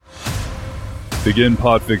Begin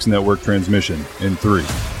Podfix Network transmission in 3,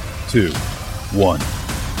 2, 1.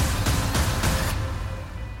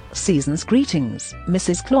 Season's greetings,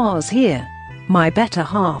 Mrs. Claus here. My better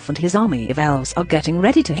half and his army of elves are getting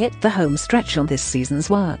ready to hit the home stretch on this season's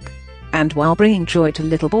work. And while bringing joy to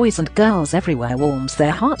little boys and girls everywhere warms their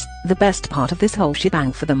hearts, the best part of this whole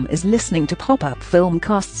shebang for them is listening to Pop-Up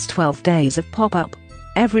Filmcast's 12 Days of Pop-Up.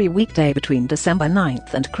 Every weekday between December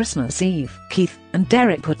 9th and Christmas Eve, Keith and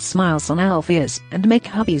Derek put smiles on elf ears and make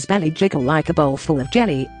hubby's belly jiggle like a bowl full of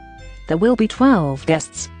jelly. There will be 12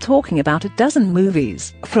 guests talking about a dozen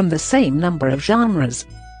movies from the same number of genres,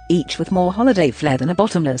 each with more holiday flair than a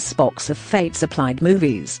bottomless box of fate-supplied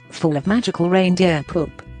movies full of magical reindeer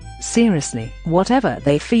poop. Seriously, whatever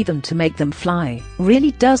they feed them to make them fly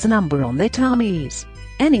really does a number on their tummies.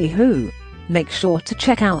 Anywho, make sure to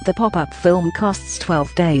check out the Pop-Up Filmcast's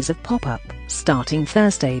 12 Days of Pop-Up, starting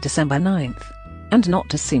Thursday, December 9th. And not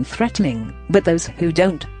to seem threatening, but those who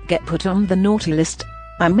don't get put on the naughty list,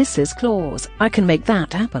 I'm Mrs. Claus, I can make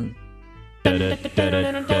that happen.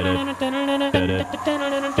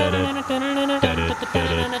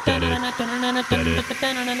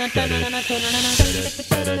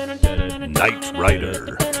 Knight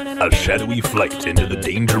Rider, a shadowy flight into the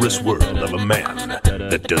dangerous world of a man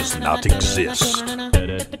that does not exist.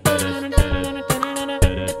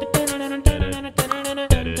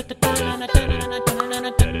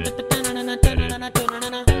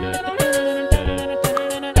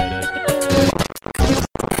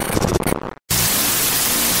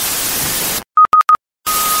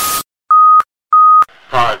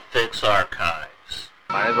 Podfix Archives.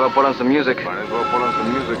 Might as well put on some music.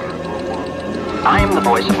 I am the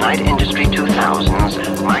voice of Night Industry 2000's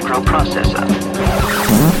microprocessor.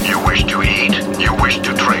 You wish to eat, you wish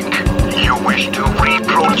to drink, you wish to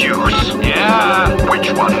reproduce. Yeah!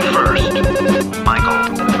 Which one first? Michael,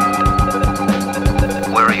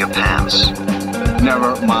 where are your pants?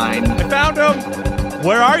 Never mind. I found them!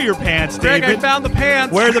 Where are your pants, Greg, David? I found the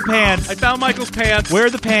pants! Where are the pants? I found Michael's pants. Where are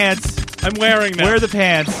the pants? I'm wearing them. Where are the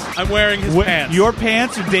pants? I'm wearing his pants. Your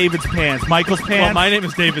pants or David's pants? Michael's pants? Well, my name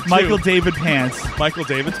is David, too. Michael David pants. Michael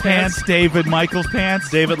David's pants. David Michael's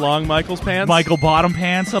pants. David Long Michael's pants. Michael Bottom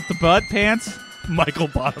pants up the butt pants. Michael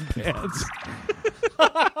Bottom pants.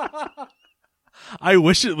 I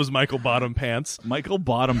wish it was Michael Bottom pants. Michael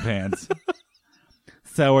Bottom pants.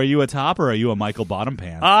 So are you a top or are you a Michael Bottom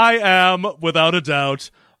pants? I am, without a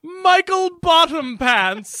doubt, Michael Bottom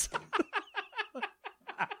pants.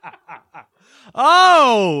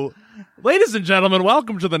 Oh, ladies and gentlemen,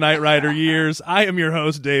 welcome to the Knight Rider Years. I am your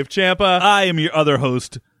host, Dave Ciampa. I am your other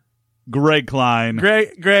host, Greg Klein.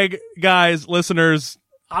 Greg, guys, listeners,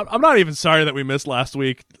 I'm not even sorry that we missed last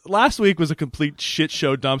week. Last week was a complete shit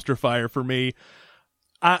show dumpster fire for me.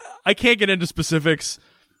 I can't get into specifics.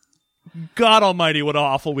 God almighty, what an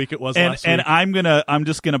awful week it was last week. And I'm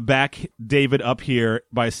just gonna back David up here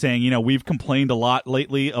by saying, we've complained a lot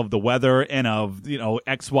lately of the weather and of,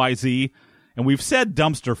 XYZ, and we've said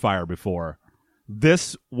dumpster fire before.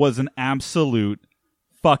 This was an absolute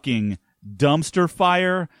fucking dumpster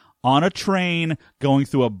fire on a train going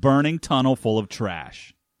through a burning tunnel full of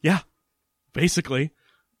trash. Yeah, basically.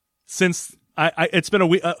 Since it's been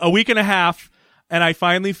a week and a half, and I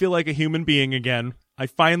finally feel like a human being again. I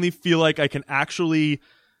finally feel like I can actually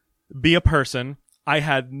be a person. I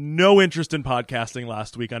had no interest in podcasting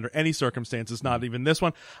last week under any circumstances, not even this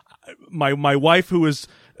one. My wife, who was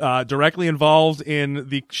directly involved in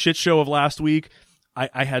the shit show of last week,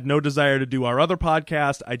 I had no desire to do our other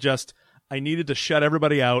podcast. I needed to shut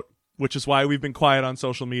everybody out, which is why we've been quiet on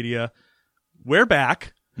social media. We're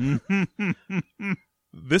back.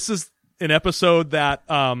 This is an episode that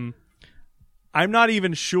I'm not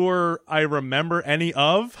even sure I remember any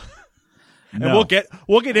of. And No.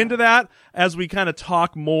 we'll get into that as we kind of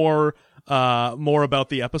talk more about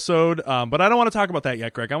the episode. But I don't want to talk about that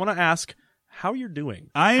yet, Greg. I want to ask how you're doing.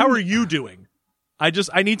 How are you doing? I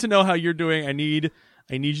need to know how you're doing. I need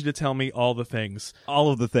you to tell me all the things. All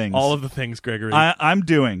of the things. All of the things, Gregory. I'm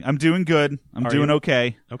doing good. I'm doing you?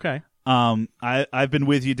 okay. Okay. I've been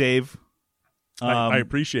with you, Dave. I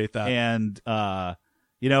appreciate that. And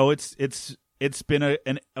it's been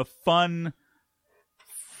a fun.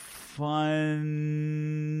 I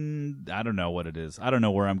don't know what it is. I don't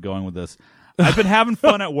know where I'm going with this. I've been having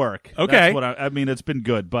fun at work. Okay. That's what I mean, it's been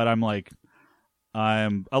good, but I'm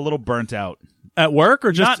a little burnt out. At work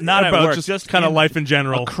or just not at about work, just kind of life in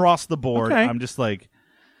general? Across the board. Okay. I'm just like,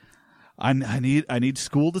 I need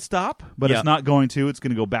school to stop, but Yeah. it's not going to. It's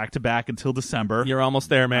going to go back to back until December. You're almost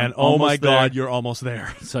there, man. I'm Oh my almost there. God, you're almost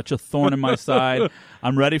there. Such a thorn in my side.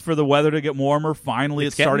 I'm ready for the weather to get warmer. Finally,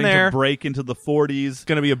 it's getting starting there. to break into the 40s. It's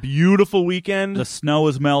going to be a beautiful weekend. The snow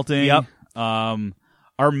is melting. Yep.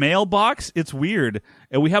 Our mailbox, it's weird.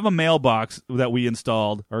 And we have a mailbox that we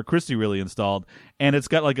installed, or Christy really installed, and it's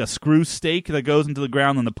got like a screw stake that goes into the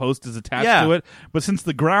ground and the post is attached Yeah. to it. But since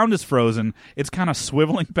the ground is frozen, it's kind of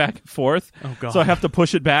swiveling back and forth. Oh, God. So I have to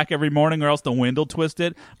push it back every morning or else the wind will twist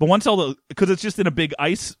it. But once because it's just in a big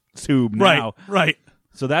ice tube now. Right.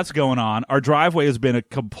 So that's going on. Our driveway has been a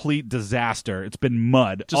complete disaster. It's been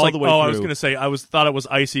mud Just all like, the way through. I was going to say, thought it was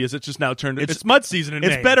icy. Is it just now turned? It's mud season in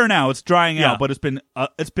It's Maine. better now. It's drying Yeah. out, but it's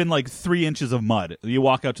been like 3 inches of mud. You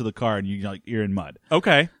walk out to the car and you're in mud.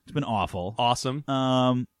 Okay. It's been awful. Awesome.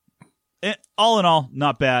 All in all,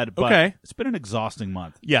 not bad. But Okay. it's been an exhausting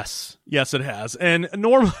month. Yes, it has. And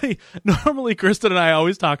normally, Kristen and I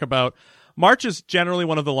always talk about March is generally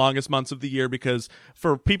one of the longest months of the year because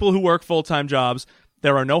for people who work full-time jobs,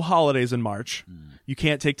 there are no holidays in March. You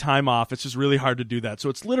can't take time off. It's just really hard to do that. So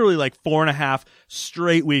it's literally like 4.5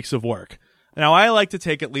 straight weeks of work. Now, I like to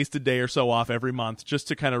take at least a day or so off every month just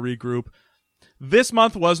to kind of regroup. This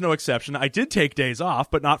month was no exception. I did take days off,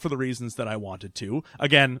 but not for the reasons that I wanted to.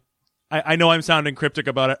 Again, I know I'm sounding cryptic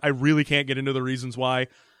about it. I really can't get into the reasons why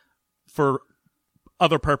for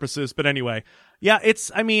other purposes. But anyway, yeah,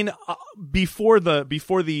 before the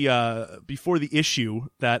issue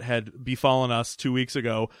that had befallen us 2 weeks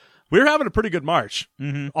ago, we were having a pretty good March.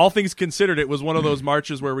 Mm-hmm. All things considered, it was one of those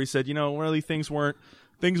Marches where we said, really things weren't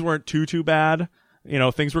too bad.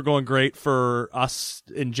 Things were going great for us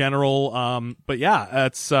in general. But yeah,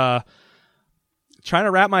 it's trying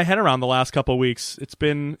to wrap my head around the last couple of weeks. It's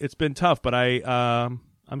been tough, but I'm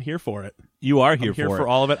here for it. You are I'm here for it.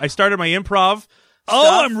 all of it. I started my improv. Oh,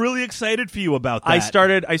 stuff. I'm really excited for you about that. I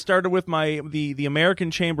started with the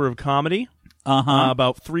American Chamber of Comedy.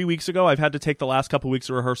 About 3 weeks ago. I've had to take the last couple weeks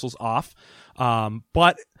of rehearsals off.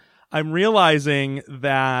 But I'm realizing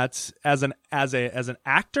that as an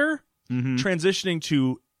actor, transitioning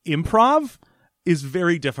to improv is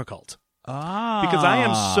very difficult. Because I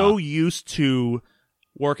am so used to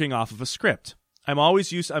working off of a script.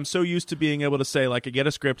 I'm so used to being able to say, like, I get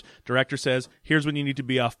a script, director says, here's when you need to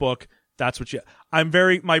be off book. That's what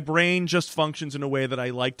my brain just functions in a way that I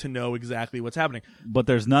like to know exactly what's happening. But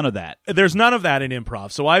there's none of that. There's none of that in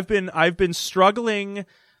improv. So I've been struggling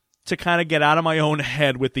to kind of get out of my own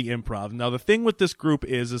head with the improv. Now, the thing with this group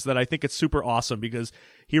is that I think it's super awesome because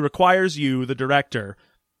he requires you, the director,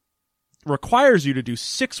 requires you to do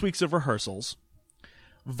 6 weeks of rehearsals,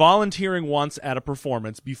 volunteering once at a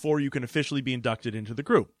performance before you can officially be inducted into the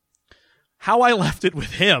group. How I left it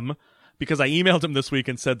with him, because I emailed him this week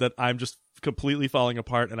and said that I'm just completely falling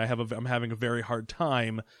apart and I'm having a very hard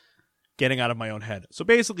time getting out of my own head. So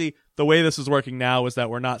basically, the way this is working now is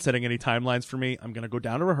that we're not setting any timelines for me. I'm going to go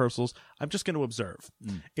down to rehearsals. I'm just going to observe.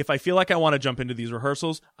 If I feel like I want to jump into these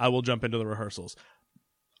rehearsals, I will jump into the rehearsals.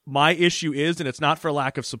 My issue is, and it's not for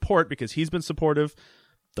lack of support because he's been supportive,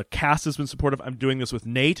 the cast has been supportive. I'm doing this with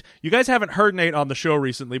Nate. You guys haven't heard Nate on the show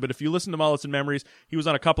recently, but if you listen to Mullets and Memories, he was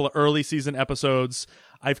on a couple of early season episodes.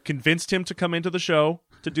 I've convinced him to come into the show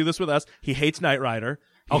to do this with us. He hates Knight Rider.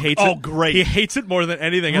 He hates it. Great. He hates it more than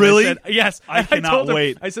anything. And Really? I said, yes. I And cannot told him-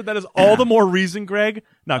 wait. I said, that is all the more reason, Greg.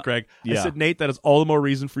 Not Greg. yeah. I said, Nate, that is all the more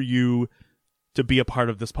reason for you to be a part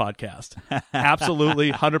of this podcast.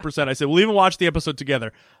 Absolutely. 100%. I said, we'll even watch the episode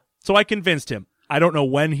together. So I convinced him. I don't know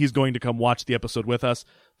when he's going to come watch the episode with us,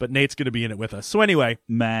 but Nate's going to be in it with us. So anyway,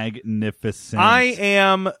 magnificent.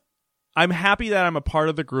 I'm happy that I'm a part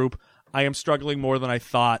of the group. I am struggling more than I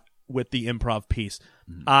thought with the improv piece.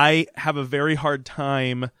 I have a very hard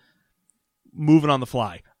time moving on the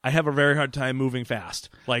fly. I have a very hard time moving fast.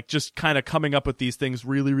 Like just kind of coming up with these things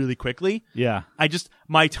really, really quickly. Yeah.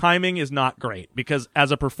 My timing is not great because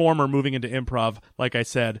as a performer moving into improv, like I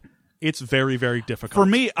said, it's very, very difficult. For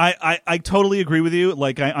me, I totally agree with you.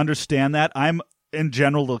 Like, I understand that. I'm, in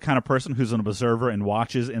general, the kind of person who's an observer and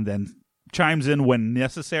watches and then chimes in when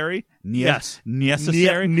necessary. Yes.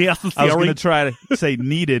 Necessary. Necessary. I was going to try to say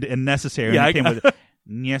needed and necessary. Yeah, and I came with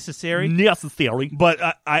necessary. Necessary. But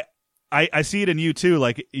I see it in you, too.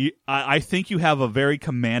 Like, I think you have a very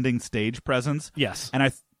commanding stage presence. Yes. And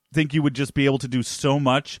I think you would just be able to do so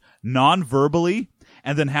much non-verbally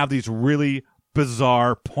and then have these really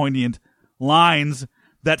bizarre, poignant lines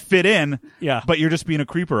that fit in. Yeah. But you're just being a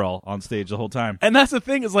creeper all on stage the whole time. And that's the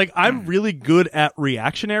thing is, like, I'm really good at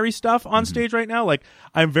reactionary stuff on stage right now. Like,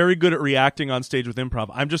 I'm very good at reacting on stage with improv.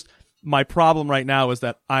 my problem right now is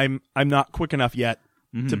that I'm not quick enough yet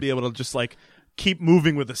to be able to just, like, keep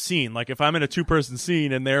moving with the scene. Like if I'm in a 2-person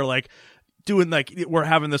scene and they're like doing like we're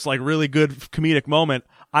having this like really good comedic moment,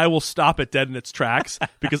 I will stop it dead in its tracks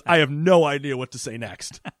because I have no idea what to say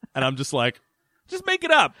next. And I'm just like, Just make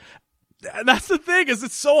it up. and that's the thing is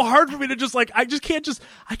it's so hard for me to just like I can't just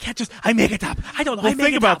I make it up. I don't know. Well, I make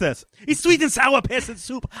think it about up. this. It's sweet and sour piss and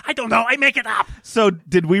soup. I don't know. I make it up. So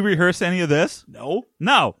did we rehearse any of this? No.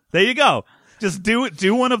 No. There you go. Just do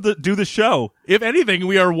the show. If anything,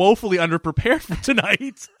 we are woefully underprepared for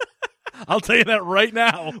tonight. I'll tell you that right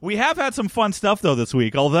now. We have had some fun stuff though this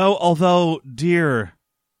week. Although dear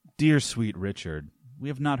sweet Richard, we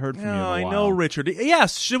have not heard from you in a while. I know, Richard.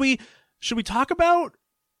 Yes, should we talk about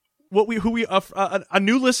a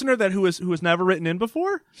new listener who has never written in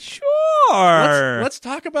before? Sure. Let's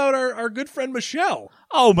talk about our good friend Michelle.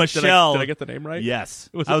 Oh, Michelle. Did I get the name right? Yes.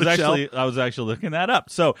 Was I it Michelle? was actually looking that up.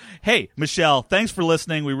 So, hey, Michelle, thanks for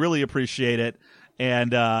listening. We really appreciate it.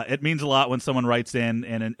 And it means a lot when someone writes in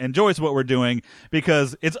and enjoys what we're doing,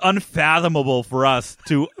 because it's unfathomable for us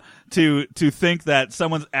to think that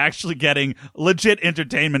someone's actually getting legit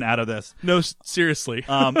entertainment out of this. No, seriously.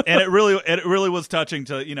 And it really was touching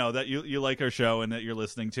to that you like our show and that you're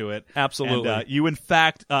listening to it. Absolutely. And you in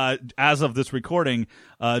fact, as of this recording,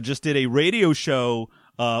 just did a radio show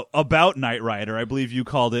about Knight Rider. I believe you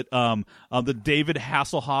called it the David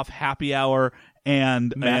Hasselhoff Happy Hour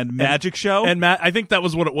and Magic Show. And Matt, I think that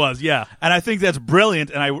was what it was. Yeah. And I think that's brilliant.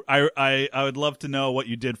 And I would love to know what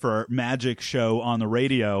you did for our Magic Show on the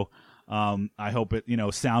radio. I hope it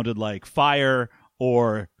sounded like fire,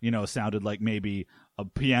 or sounded like maybe a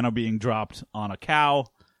piano being dropped on a cow.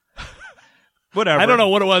 Whatever. I don't know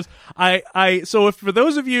what it was. So if for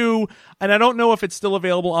those of you, and I don't know if it's still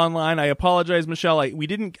available online, I apologize, Michelle. I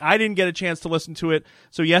didn't get a chance to listen to it.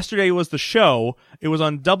 So yesterday was the show. It was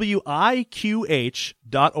on WIQH.org.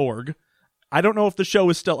 I don't know if the show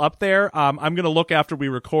is still up there. I'm going to look after we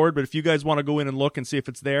record, but if you guys want to go in and look and see if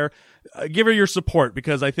it's there, give her your support,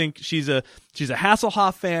 because I think she's a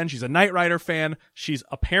Hasselhoff fan. She's a Knight Rider fan. She's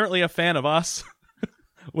apparently a fan of us,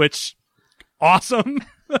 which awesome.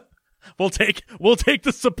 We'll take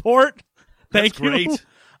the support. Thank you. Great.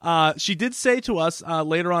 She did say to us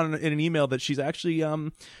later on in an email that she's actually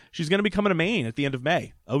she's going to be coming to Maine at the end of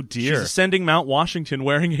May. Oh dear. She's ascending Mount Washington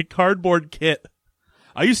wearing a cardboard kit.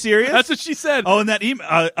 Are you serious? That's what she said. Oh, in that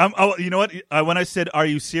email. You know what? When I said, "Are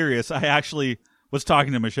you serious?" I actually was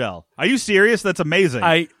talking to Michelle. Are you serious? That's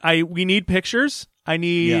amazing. We need pictures. I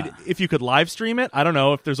need if you could live stream it. I don't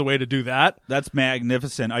know if there's a way to do that. That's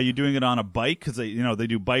magnificent. Are you doing it on a bike? Because they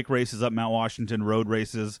do bike races up Mount Washington, road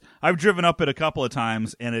races. I've driven up it a couple of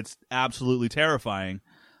times, and it's absolutely terrifying.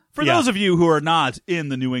 For those of you who are not in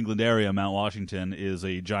the New England area, Mount Washington is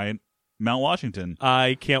a giant Mount Washington.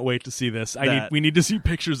 I can't wait to see this. We need to see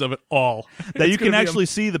pictures of it all. That you can actually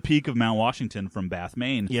see the peak of Mount Washington from Bath,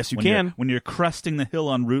 Maine. Yes, you can. When you're cresting the hill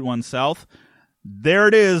on Route 1 South. There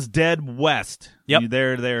it is, dead west. Yep.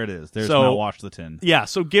 There it is. There's Mount Washington. Yeah,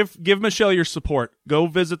 so give Michelle your support. Go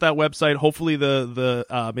visit that website. Hopefully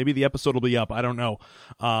the maybe the episode will be up. I don't know.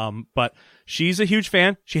 But she's a huge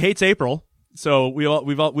fan. She hates April. So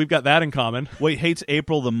we've got that in common. Wait, hates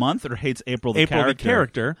April the month or hates April the April character? the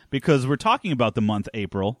character. Because we're talking about the month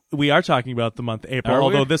April. We are talking about the month April,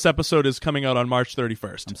 although this episode is coming out on March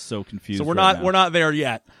 31st. I'm so confused. So we're right not there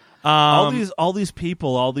yet. All these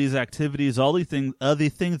people, all these activities, all these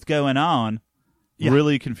things going on,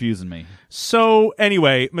 really confusing me. So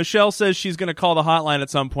anyway, Michelle says she's going to call the hotline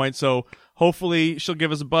at some point. So hopefully she'll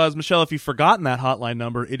give us a buzz. Michelle, if you've forgotten that hotline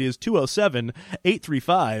number, it is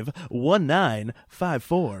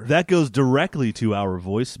 207-835-1954. That goes directly to our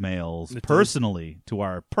voicemails, personally, to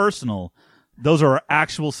our personal. Those are our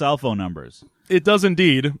actual cell phone numbers. It does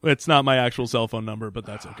indeed. It's not my actual cell phone number, but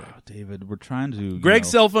that's okay. David, we're trying to... Greg's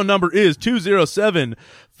cell phone number is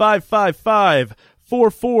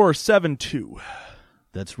 207-555-4472.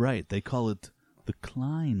 That's right. They call it the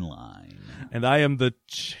Klein line. And I am the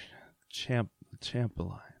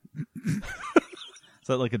Champoline. Is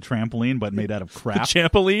that like a trampoline but made out of crap?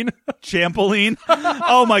 Champoline? Champoline?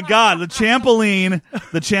 Oh my God, the Champoline.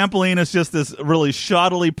 The Champoline is just this really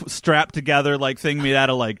shoddily strapped together like thing made out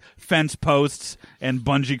of like fence posts and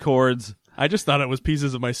bungee cords. I just thought it was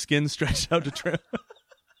pieces of my skin stretched out to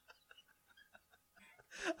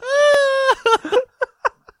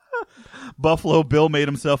Buffalo Bill made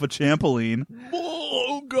himself a Champoline.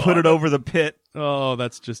 Oh, God. Put it over the pit. Oh,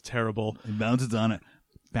 that's just terrible. He bounces on it.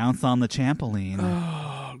 Bounce on the Champoline.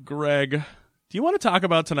 Oh, Greg. Do you want to talk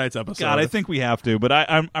about tonight's episode? God, I think we have to, but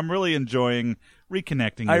I'm really enjoying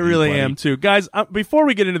reconnecting with I really you, buddy. am too. Guys, before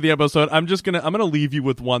we get into the episode, I'm going to leave you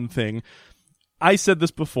with one thing. I said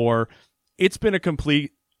this before. It's been a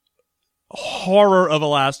complete horror of the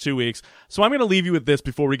last 2 weeks. So I'm going to leave you with this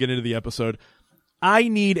before we get into the episode. I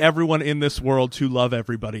need everyone in this world to love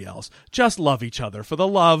everybody else. Just love each other. For the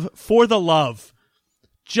love.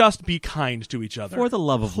 Just be kind to each other. For the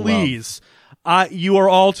love of Please. You are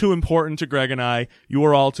all too important to Greg and I. You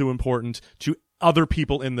are all too important to other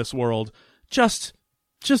people in this world. Just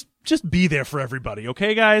be there for everybody,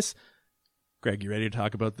 okay, guys? Greg, you ready to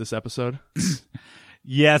talk about this episode?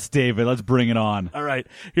 Yes, David, let's bring it on. All right,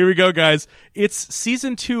 here we go, guys. It's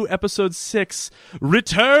Season 2, Episode 6,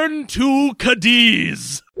 Return to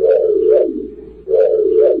Cadiz.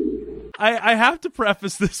 I have to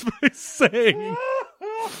preface this by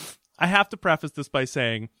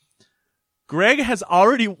saying, Greg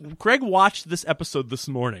watched this episode this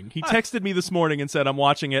morning. He texted me this morning and said, I'm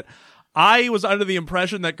watching it. I was under the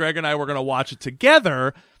impression that Greg and I were going to watch it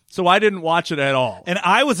together, so I didn't watch it at all. And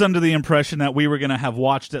I was under the impression that we were going to have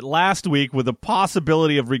watched it last week with the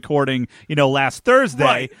possibility of recording, last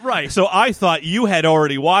Thursday. Right. So I thought you had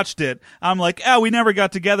already watched it. I'm like, we never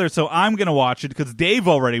got together, so I'm going to watch it because Dave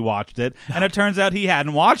already watched it. And it turns out he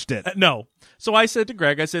hadn't watched it. No. So I said to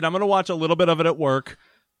Greg, I'm going to watch a little bit of it at work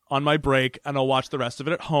on my break, and I'll watch the rest of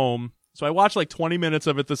it at home. So I watched like 20 minutes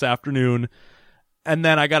of it this afternoon, and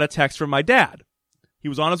then I got a text from my dad. He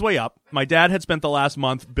was on his way up. My dad had spent the last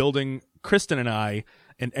month building Kristen and I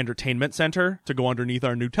an entertainment center to go underneath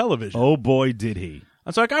our new television. Oh, boy, did he. I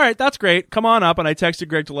was like, all right, that's great. Come on up. And I texted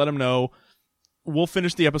Greg to let him know we'll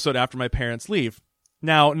finish the episode after my parents leave.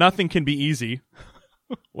 Now, nothing can be easy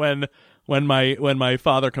when my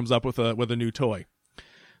father comes up with a new toy.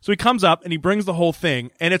 So he comes up and he brings the whole thing,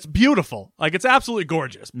 and it's beautiful. Like, it's absolutely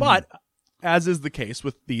gorgeous. But as is the case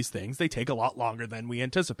with these things, they take a lot longer than we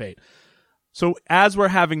anticipate. So as we're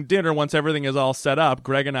having dinner, once everything is all set up,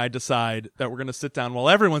 Greg and I decide that we're going to sit down while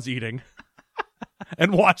everyone's eating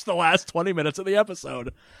and watch the last 20 minutes of the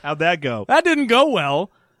episode. How'd that go? That didn't go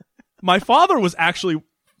well. My father was actually...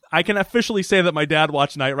 I can officially say that my dad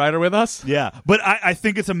watched Knight Rider with us. Yeah, but I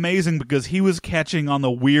think it's amazing because he was catching on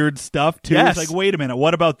the weird stuff, too. Yes. It's like, wait a minute,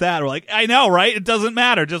 what about that? We're like, I know, right? It doesn't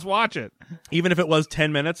matter. Just watch it. Even if it was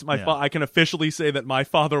 10 minutes, I can officially say that my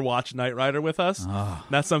father watched Knight Rider with us.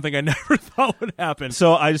 That's something I never thought would happen.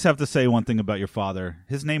 So I just have to say one thing about your father.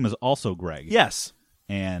 His name is also Greg. Yes.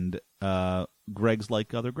 And Greg's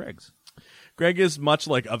like other Gregs. Greg is much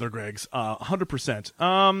like other Gregs,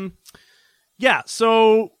 100%. Yeah,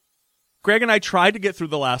 so... Greg and I tried to get through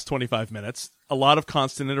the last 25 minutes. A lot of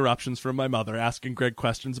constant interruptions from my mother asking Greg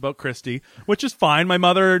questions about Christy, which is fine. My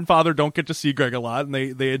mother and father don't get to see Greg a lot, and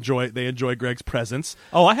they enjoy Greg's presence.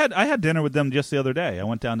 Oh, I had dinner with them just the other day. I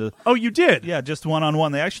went down to. Oh, you did? Yeah, just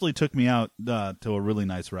one-on-one. They actually took me out to a really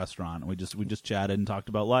nice restaurant. We just chatted and talked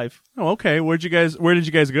about life. Oh, okay. Where did you guys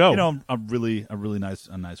go? A really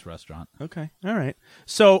nice restaurant. Okay, all right.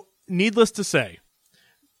 So, needless to say,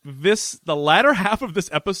 the latter half of this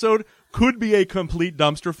episode could be a complete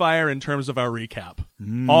dumpster fire in terms of our recap.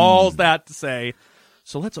 All that to say.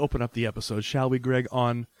 So let's open up the episode, shall we, Greg,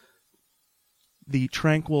 on the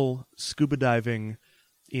tranquil scuba diving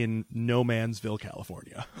in No Mansville,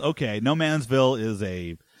 California. Okay, No Mansville is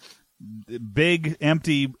a big,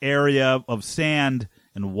 empty area of sand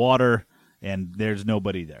and water, and there's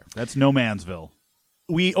nobody there. That's No Mansville.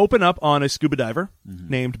 We open up on a scuba diver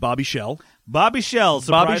named Bobby Shell. Bobby Shell,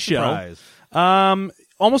 surprise.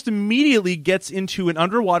 Almost immediately gets into an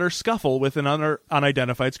underwater scuffle with an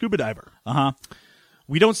unidentified scuba diver.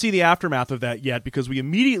 We don't see the aftermath of that yet because we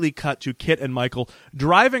immediately cut to Kit and Michael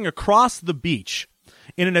driving across the beach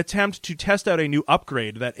in an attempt to test out a new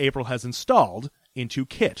upgrade that April has installed into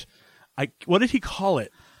Kit. What did he call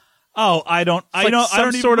it? Oh, I don't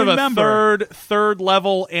even sort of remember. A third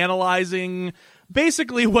level analyzing.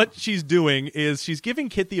 Basically, what she's doing is she's giving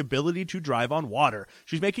Kit the ability to drive on water.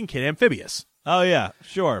 She's making Kit amphibious. Oh, yeah,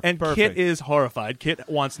 sure. And perfect. Kit is horrified. Kit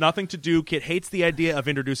wants nothing to do. Kit hates the idea of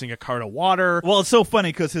introducing a car to water. Well, it's so funny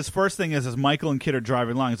because his first thing is as Michael and Kit are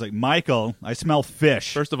driving along, he's like, Michael, I smell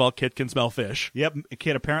fish. First of all, Kit can smell fish. Yep,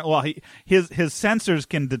 Kit apparently, well, his sensors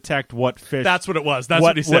can detect what fish. That's what it was. That's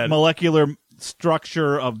what he said. What molecular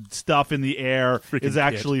structure of stuff in the air is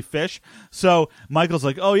actually fish. So Michael's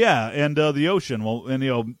like, oh, yeah, and the ocean. Well,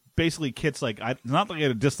 and, basically Kit's like, it's not like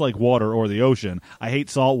I dislike water or the ocean. I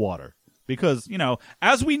hate salt water. Because,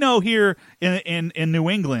 as we know here in New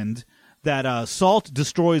England, that salt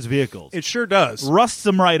destroys vehicles. It sure does. Rusts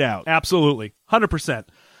them right out. Absolutely. 100%.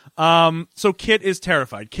 So Kit is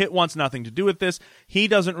terrified. Kit wants nothing to do with this. He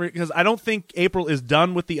doesn't because I don't think April is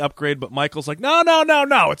done with the upgrade, but Michael's like, no,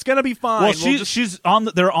 it's gonna be fine. Well, she's on.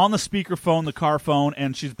 They're on the speakerphone, the car phone,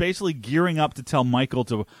 and she's basically gearing up to tell Michael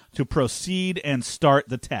to proceed and start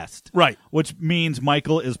the test. Right, which means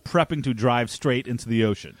Michael is prepping to drive straight into the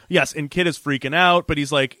ocean. Yes, and Kit is freaking out, but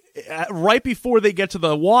he's like, right before they get to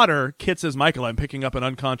the water, Kit says, "Michael, I'm picking up an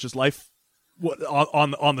unconscious life."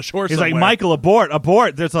 On the shore. He's somewhere. like, Michael,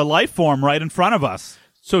 abort! There's a life form right in front of us.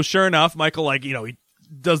 So sure enough, Michael, like, he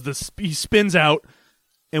does this. He spins out,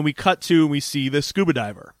 and we cut to and we see the scuba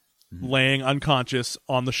diver laying unconscious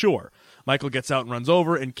on the shore. Michael gets out and runs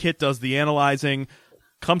over, and Kit does the analyzing.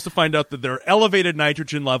 Comes to find out that there are elevated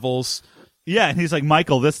nitrogen levels. Yeah, and he's like,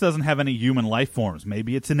 Michael, this doesn't have any human life forms.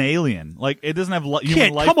 Maybe it's an alien. Like, it doesn't have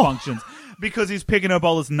human life functions. Because he's picking up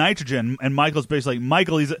all this nitrogen, and Michael's basically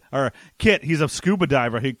like, Kit, he's a scuba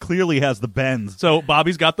diver. He clearly has the bends. So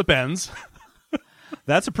Bobby's got the bends.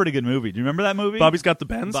 That's a pretty good movie. Do you remember that movie? Bobby's got the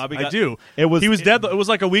bends? I do. He was dead. It was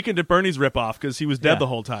like a Weekend at Bernie's ripoff because he was dead the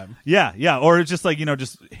whole time. Yeah. Or it's just like,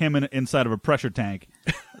 just him inside of a pressure tank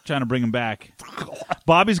trying to bring him back.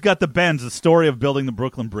 Bobby's got the bends, the story of building the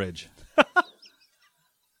Brooklyn Bridge.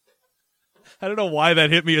 I don't know why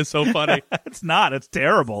that hit me as so funny. It's not. It's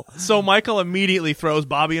terrible. So Michael immediately throws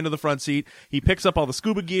Bobby into the front seat. He picks up all the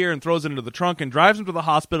scuba gear and throws it into the trunk and drives him to the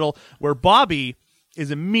hospital where Bobby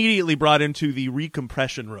is immediately brought into the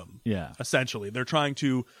recompression room. Yeah. Essentially. They're trying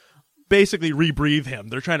to basically rebreathe him.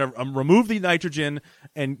 They're trying to remove the nitrogen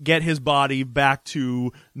and get his body back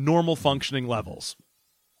to normal functioning levels.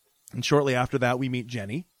 And shortly after that, we meet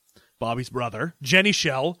Jenny, Bobby's brother. Jenny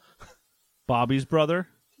Shell. Bobby's brother?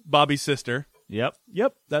 Bobby's sister.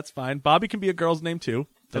 Yep, that's fine. Bobby can be a girl's name too.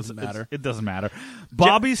 Doesn't matter. It doesn't matter.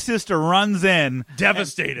 Bobby's sister runs in.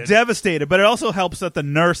 Devastated. But it also helps that the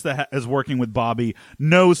nurse that is working with Bobby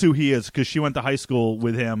knows who he is because she went to high school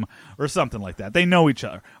with him or something like that. They know each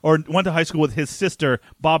other. Or went to high school with his sister.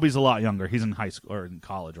 Bobby's a lot younger. He's in high school or in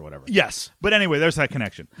college or whatever. Yes. But anyway, there's that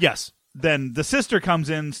connection. Yes. Then the sister comes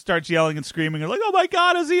in, starts yelling and screaming, and like, "Oh my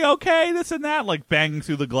God, is he okay?" This and that, like banging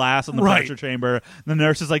through the glass in the pressure chamber. And the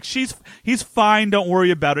nurse is like, "He's fine. Don't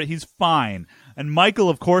worry about it. He's fine." And Michael,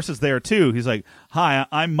 of course, is there too. He's like, "Hi,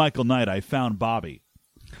 I'm Michael Knight. I found Bobby."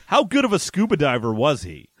 How good of a scuba diver was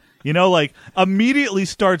he? Like immediately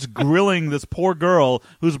starts grilling this poor girl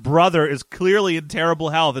whose brother is clearly in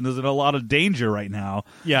terrible health and is in a lot of danger right now.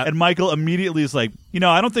 Yeah. And Michael immediately is like,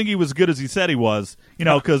 I don't think he was as good as he said he was,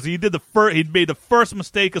 because he'd made the first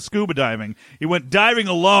mistake of scuba diving. He went diving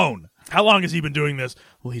alone. How long has he been doing this?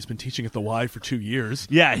 Well, he's been teaching at the Y for 2 years.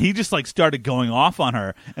 Yeah. He just like started going off on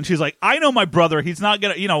her and she's like, I know my brother. He's not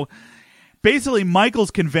going to, basically, Michael's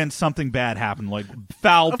convinced something bad happened, like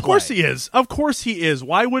foul play. Of course he is.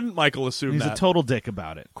 Why wouldn't Michael assume He's that? He's a total dick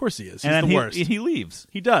about it. Of course he is. He's and the worst. He leaves.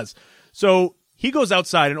 He does. So he goes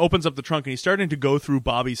outside and opens up the trunk, and he's starting to go through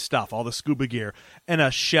Bobby's stuff, all the scuba gear. And a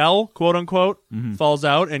shell, quote unquote, falls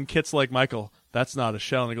out, and Kit's like, Michael, that's not a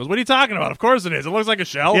shell. And he goes, what are you talking about? Of course it is. It looks like a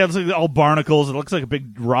shell. Yeah, it's like all barnacles. It looks like a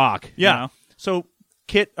big rock. Yeah. So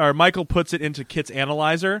Michael puts it into Kit's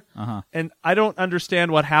analyzer, and I don't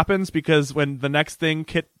understand what happens because when the next thing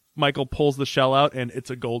Michael pulls the shell out and it's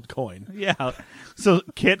a gold coin. Yeah. So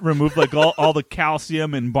Kit removed like all the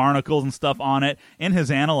calcium and barnacles and stuff on it in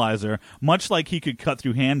his analyzer, much like he could cut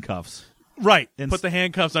through handcuffs. Right. And put the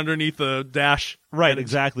handcuffs underneath the dash. Right,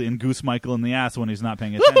 exactly. And goose Michael in the ass when he's not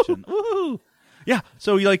paying attention. Woohoo! Yeah,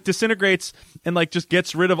 so he like disintegrates and like just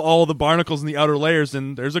gets rid of all the barnacles in the outer layers,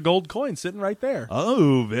 and there's a gold coin sitting right there.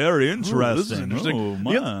 Oh, very interesting. This is interesting.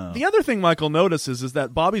 The other thing Michael notices is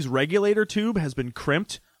that Bobby's regulator tube has been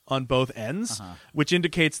crimped on both ends, which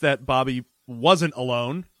indicates that Bobby wasn't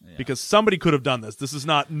alone because somebody could have done this. This is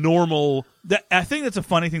not normal. I think that's a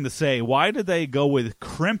funny thing to say. Why did they go with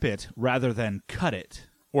crimp it rather than cut it?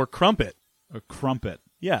 Or crumpet. Or crumpet.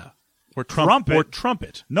 Yeah. Or trumpet. Or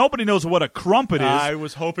trumpet. Nobody knows what a crumpet is. I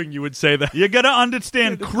was hoping you would say that. You got to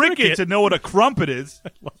understand cricket to know what a crumpet is. I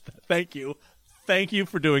love that. Thank you. Thank you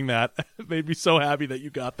for doing that. It made me so happy that you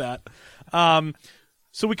got that.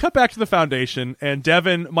 So we cut back to the foundation, and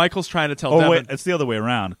Michael's trying to tell Devin. Wait, it's the other way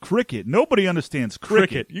around. Cricket. Nobody understands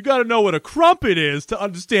cricket. You got to know what a crumpet is to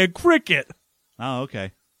understand cricket. Oh,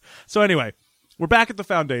 okay. So anyway, we're back at the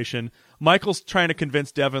foundation. Michael's trying to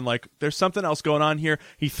convince Devin, like, there's something else going on here.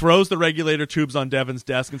 He throws the regulator tubes on Devin's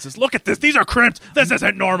desk and says, look at this. These are crimped. This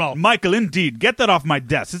isn't normal. Michael, indeed. Get that off my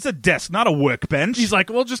desk. It's a desk, not a workbench. He's like,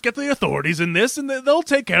 well, just get the authorities in this, and they'll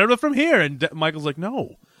take care of it from here. And Michael's like,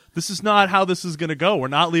 no, this is not how this is going to go. We're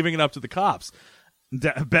not leaving it up to the cops.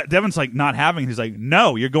 Devin's like not having it. He's like,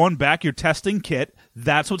 no, you're going back. You're testing Kit.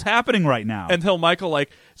 That's what's happening right now. Until Michael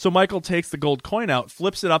Michael takes the gold coin out,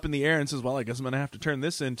 flips it up in the air, and says, well, I guess I'm going to have to turn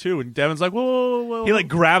this in too. And Devin's like, whoa. He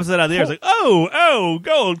grabs it out of the air. He's like, oh,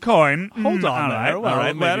 gold coin. Hold on there. All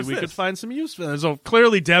right. Maybe we could find some use for that. So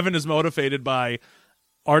clearly Devin is motivated by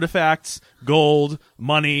artifacts, gold,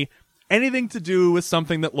 money, anything to do with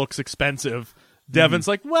something that looks expensive. Devin's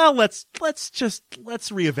like, well, let's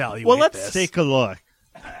reevaluate. Well, let's this. take a look.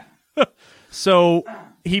 So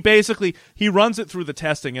he runs it through the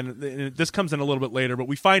testing, and this comes in a little bit later, but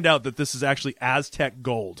we find out that this is actually Aztec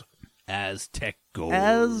gold. Aztec gold.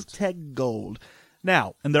 Aztec gold.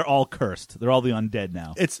 Now, and they're all cursed. They're all the undead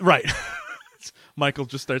now. It's right. Michael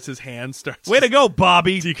just starts Way to go,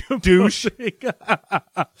 Bobby, douche.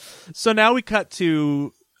 So now we cut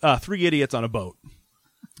to 3 idiots on a boat.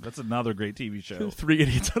 That's another great TV show. 3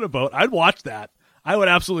 idiots on a boat. I'd watch that. I would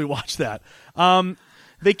absolutely watch that.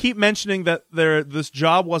 They keep mentioning that this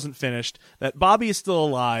job wasn't finished, that Bobby is still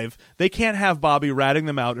alive. They can't have Bobby ratting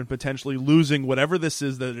them out and potentially losing whatever this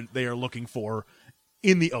is that they are looking for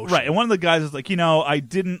in the ocean. Right, and one of the guys is like, I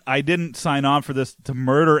didn't sign on for this to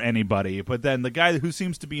murder anybody, but then the guy who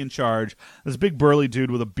seems to be in charge, this big burly dude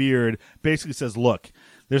with a beard, basically says, look,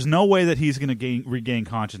 there's no way that he's going to regain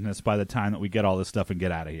consciousness by the time that we get all this stuff and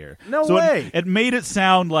get out of here. No way. It made it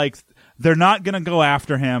sound like they're not going to go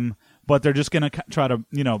after him, but they're just going to try to,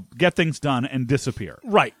 get things done and disappear.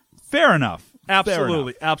 Right. Fair enough.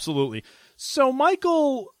 Absolutely. Absolutely. So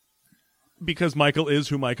Michael, because Michael is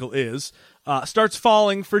who Michael is, starts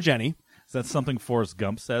falling for Jenny. Is that something Forrest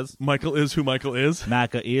Gump says? Michael is who Michael is.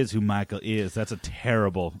 Michael is who Michael is. That's a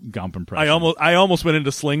terrible Gump impression. I almost went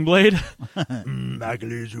into Sling Blade. Michael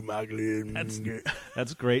is who Michael is.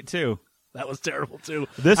 That's great too. That was terrible too.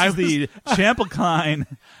 This is the Champicline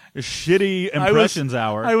shitty impressions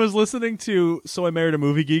hour. I was listening to So I Married a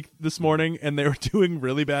Movie Geek this morning, and they were doing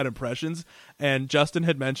really bad impressions. And Justin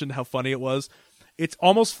had mentioned how funny it was. It's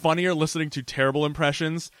almost funnier listening to terrible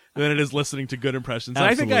impressions than it is listening to good impressions. And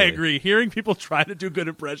Absolutely. I think I agree. Hearing people try to do good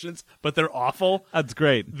impressions, but they're awful. That's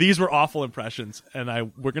great. These were awful impressions,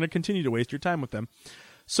 and we're going to continue to waste your time with them.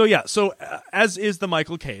 So yeah, as is the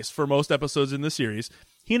Michael case for most episodes in the series,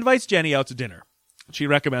 he invites Jenny out to dinner. She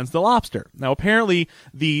recommends the lobster. Now, apparently,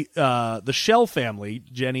 the Shell family,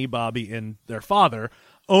 Jenny, Bobby, and their father,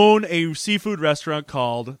 own a seafood restaurant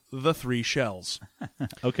called The Three Shells.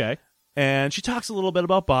 Okay. And she talks a little bit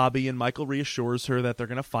about Bobby, and Michael reassures her that they're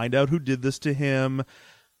going to find out who did this to him.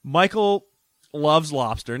 Michael loves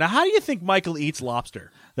lobster. Now, how do you think Michael eats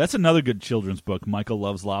lobster? That's another good children's book, Michael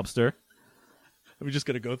Loves Lobster. Are we just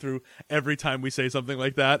going to go through every time we say something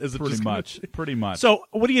like that? Is it Pretty much. So,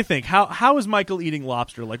 what do you think? How is Michael eating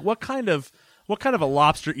lobster? Like, what kind of a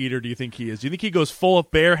lobster eater do you think he is? Do you think he goes full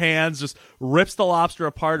of bare hands, just rips the lobster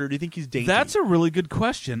apart, or do you think he's dainty? That's a really good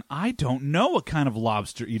question. I don't know what kind of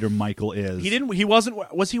lobster eater Michael is.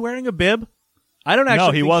 Was he wearing a bib? I don't actually.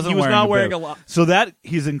 No, he wasn't. He was not wearing a So that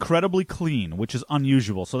he's incredibly clean, which is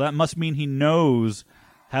unusual. So that must mean he knows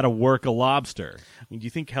how to work a lobster. I mean, do you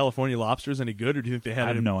think California lobster is any good, or do you think they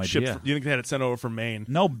had it no idea. do you think they had it sent over from Maine?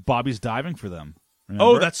 No, Bobby's diving for them. Remember?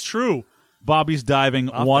 Oh, that's true. Bobby's diving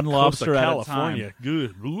Off one the coast lobster of at California. a time.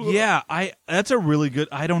 Good. Yeah, that's a really good.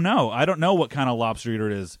 I don't know. I don't know what kind of lobster eater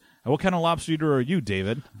it is. What kind of lobster eater are you,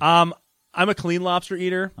 David? I'm a clean lobster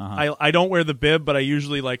eater. I don't wear the bib, but I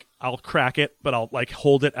usually I'll crack it, but I'll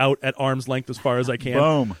hold it out at arm's length as far as I can.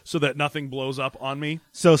 Boom. So that nothing blows up on me.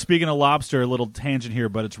 So speaking of lobster, a little tangent here,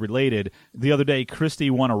 but it's related. The other day, Christy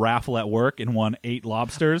won a raffle at work and won 8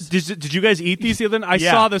 lobsters. Did you guys eat these the other night? I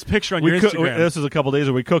Yeah. saw this picture on your Instagram. This was a couple days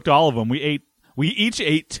ago. We cooked all of them. We each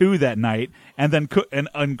ate 2 that night, and then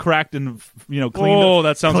cracked and cleaned. Oh,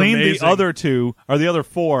 that sounds cleaned amazing. the other 2 or the other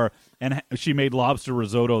 4, and she made lobster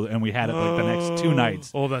risotto, and we had it the next 2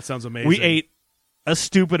 nights. Oh, that sounds amazing. We ate a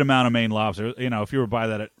stupid amount of Maine lobster. If you were to buy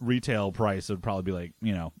that at retail price, it would probably be like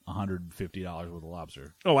 $150 worth of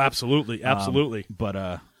lobster. Oh, absolutely, absolutely.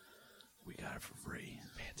 But we got it for free.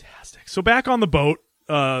 Fantastic. So back on the boat,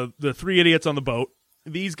 the 3 idiots on the boat.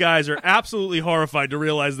 These guys are absolutely horrified to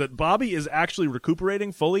realize that Bobby is actually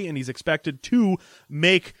recuperating fully, and he's expected to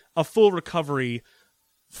make a full recovery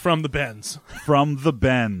from the bends. From the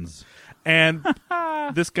bends. And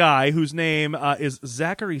this guy, whose name is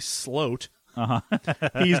Zachary Sloat,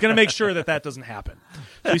 he's going to make sure that doesn't happen.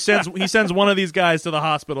 So he sends one of these guys to the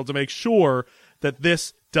hospital to make sure that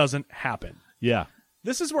this doesn't happen. Yeah.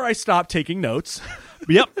 This is where I stopped taking notes.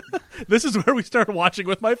 Yep. This is where we started watching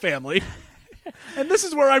with my family. And this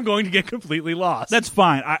is where I'm going to get completely lost. That's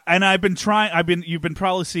fine. I've been trying. You've been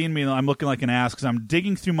probably seeing me. I'm looking like an ass because I'm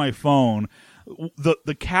digging through my phone.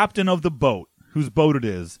 The captain of the boat, whose boat it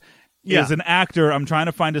is an actor. I'm trying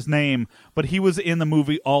to find his name, but he was in the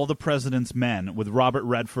movie All the President's Men with Robert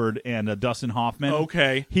Redford and Dustin Hoffman.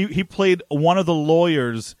 Okay. He played one of the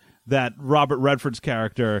lawyers that Robert Redford's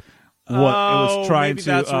character was trying maybe to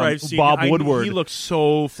that's where I've seen Bob it. Woodward. He looks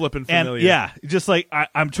so flippin' familiar. And just like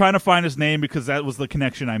I'm trying to find his name because that was the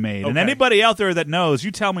connection I made. And Okay. anybody out there that knows,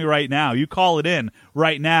 you tell me right now. You call it in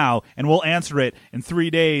right now, and we'll answer it in 3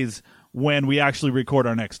 days when we actually record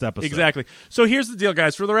our next episode. Exactly. So here's the deal,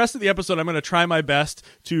 guys. For the rest of the episode, I'm going to try my best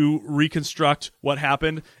to reconstruct what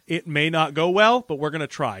happened. It may not go well, but we're going to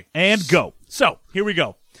try. And go. So here we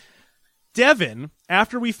go. Devin,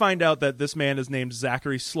 after we find out that this man is named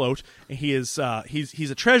Zachary Sloat, and he is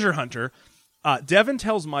he's a treasure hunter, Devin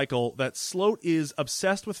tells Michael that Sloat is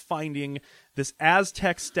obsessed with finding this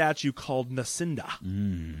Aztec statue called Nacinda.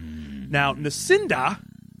 Now, Nacinda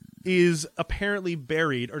is apparently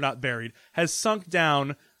buried, or not buried, has sunk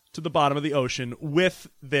down to the bottom of the ocean with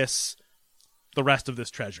the rest of this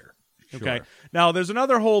treasure. Okay. Sure. Now, there's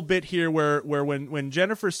another whole bit here where when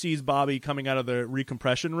Jennifer sees Bobby coming out of the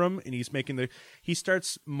recompression room and he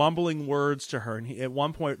starts mumbling words to her, and at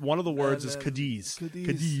one point one of the words is Cadiz.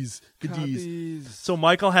 So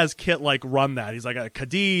Michael has Kit run that. He's like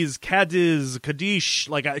Cadiz,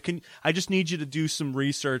 Kadish. I just need you to do some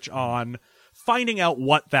research on finding out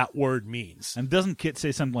what that word means. And doesn't Kit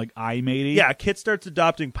say something like "I matey"? Yeah, Kit starts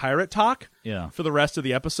adopting pirate talk. Yeah. For the rest of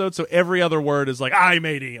the episode, so every other word is like "I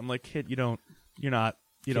matey." I'm like, Kit, you don't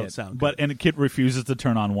sound good. And Kit refuses to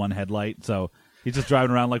turn on one headlight, so he's just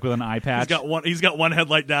driving around with an eye patch. He's got one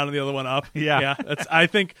headlight down and the other one up. Yeah.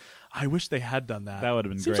 I wish they had done that. That would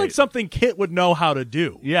have been Seems great. like something Kit would know how to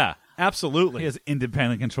do. Yeah. Absolutely. He has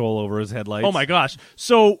independent control over his headlights. Oh my gosh.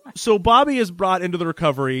 So Bobby is brought into the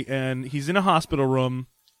recovery and he's in a hospital room.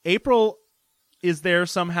 April is there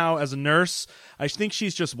somehow as a nurse. I think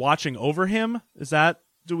she's just watching over him.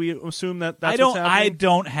 Do we assume that's what's happening? I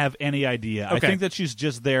don't have any idea. Okay. I think that she's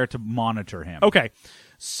just there to monitor him. Okay.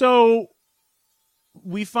 So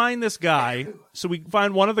we find this guy. So we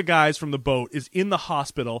find one of the guys from the boat is in the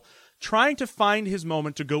hospital trying to find his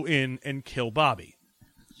moment to go in and kill Bobby.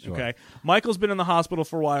 Sure. Okay. Michael's been in the hospital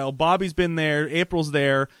for a while. Bobby's been there. April's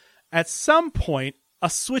there. At some point, a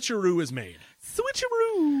switcheroo is made.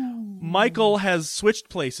 Switcheroo! Michael has switched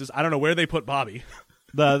places. I don't know where they put Bobby.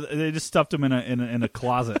 They just stuffed him in a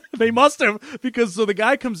closet. They must have, because the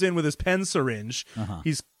guy comes in with his pen syringe. Uh-huh.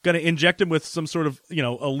 He's going to inject him with some sort of,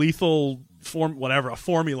 a lethal a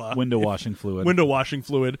formula. Window washing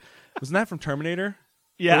fluid. Wasn't that from Terminator?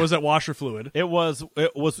 Yeah. Or was that washer fluid? It was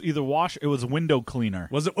either it was window cleaner.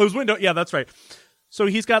 Was it? It was window. Yeah, that's right. So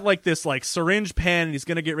he's got this syringe pen, and he's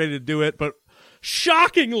going to get ready to do it. But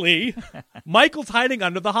shockingly, Michael's hiding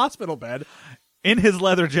under the hospital bed in his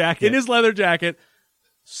leather jacket.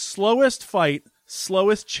 Slowest fight,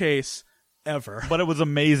 slowest chase ever. But it was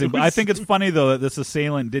amazing. But I think it's funny, though, that this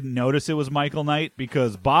assailant didn't notice it was Michael Knight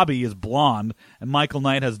because Bobby is blonde and Michael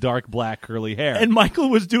Knight has dark black curly hair. And Michael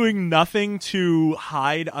was doing nothing to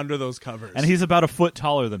hide under those covers. And he's about a foot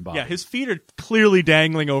taller than Bobby. Yeah, his feet are clearly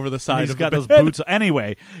dangling over the side He's of got the those bed. boots.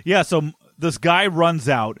 Anyway, yeah, so this guy runs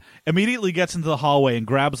out, immediately gets into the hallway and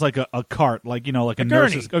grabs a cart,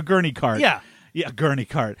 a gurney cart. Yeah. Yeah, a gurney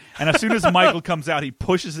cart. And as soon as Michael comes out, he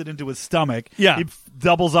pushes it into his stomach. Yeah. He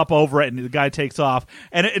doubles up over it, and the guy takes off.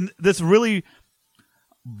 And this really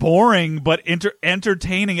boring but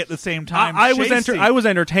entertaining at the same time. I was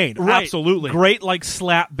entertained. Right. Absolutely. Great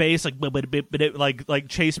slap bass, like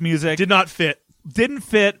chase music. Didn't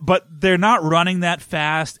fit, but they're not running that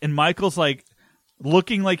fast. And Michael's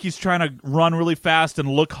looking like he's trying to run really fast and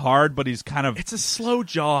look hard, but he's kind of... It's a slow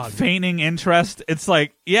jog. Feigning interest. It's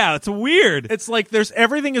it's weird. It's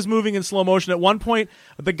everything is moving in slow motion. At one point,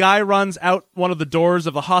 the guy runs out one of the doors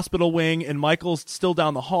of the hospital wing, and Michael's still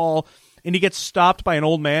down the hall, and he gets stopped by an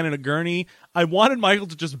old man in a gurney. I wanted Michael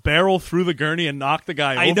to just barrel through the gurney and knock the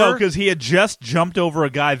guy over. I know, because he had just jumped over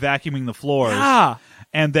a guy vacuuming the floors. Yeah.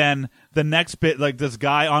 And then the next bit, this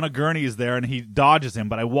guy on a gurney is there, and he dodges him,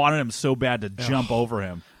 but I wanted him so bad to jump over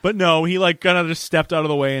him. But no, he kind of just stepped out of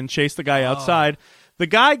the way and chased the guy outside. The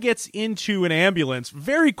guy gets into an ambulance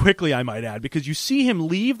very quickly, I might add, because you see him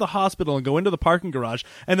leave the hospital and go into the parking garage,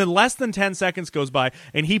 and then less than 10 seconds goes by,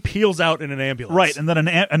 and he peels out in an ambulance. Right, and then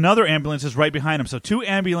another ambulance is right behind him. So 2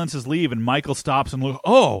 ambulances leave, and Michael stops and looks,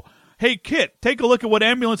 oh, hey, Kit, take a look at what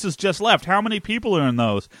ambulances just left. How many people are in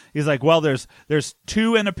those? He's like, well, there's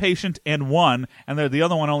 2 and a patient and 1, and the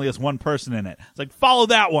other one only has 1 person in it. It's like, follow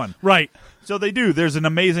that one. Right. So they do. There's an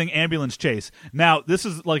amazing ambulance chase. Now, this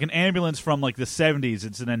is an ambulance from the 70s.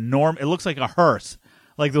 It's an enormous, it looks like a hearse.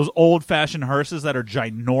 like those old-fashioned hearses that are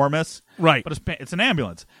ginormous. Right. But it's an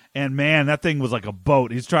ambulance. And, man, that thing was like a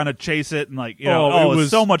boat. He's trying to chase it and, like, it was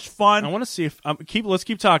so much fun. I want to see if let's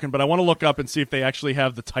keep talking, but I want to look up and see if they actually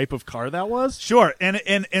have the type of car that was. Sure.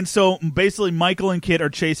 And so basically Michael and Kit are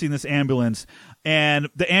chasing this ambulance, and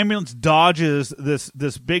the ambulance dodges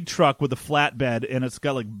this big truck with a flatbed, and it's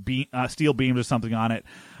got like steel beams or something on it.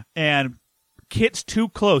 And Kit's too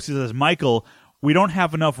close. He says, Michael, we don't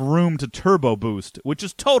have enough room to turbo boost, which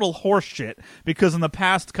is total horseshit, because in the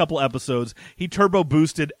past couple episodes, he turbo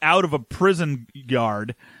boosted out of a prison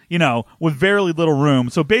yard, with very little room.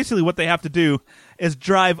 So basically what they have to do is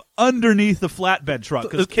drive underneath the flatbed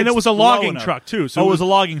truck. And it was a logging truck, too. So it was a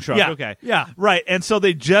logging truck. Yeah, okay. yeah. Right. And so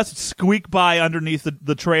they just squeak by underneath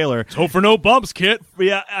the trailer. Let's hope for no bumps, Kit.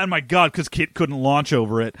 Yeah, oh my God, because Kit couldn't launch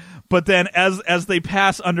over it. But then as they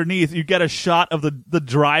pass underneath, you get a shot of the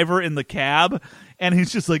driver in the cab, and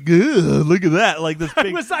he's just like, look at that. Like this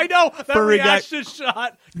big I know, that reaction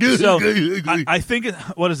shot. So, I think,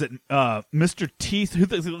 what is it, Mr. Teeth, who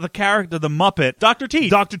the character, the Muppet. Dr. Teeth.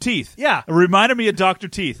 Dr. Teeth. Yeah. It reminded me of Dr.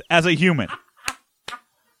 Teeth as a human.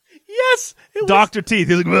 Yes. Dr. Teeth.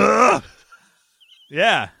 He's like, ugh.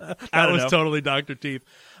 Yeah. That was totally Dr. Teeth.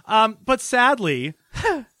 But sadly,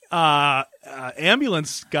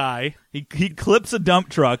 ambulance guy, he clips a dump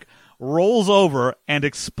truck, rolls over, and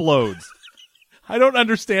explodes. I don't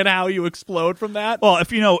understand how you explode from that. Well,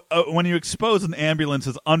 if when you expose an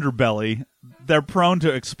ambulance's underbelly, they're prone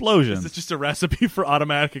to explosions. Is it just a recipe for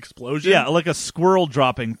automatic explosion? Yeah, like a squirrel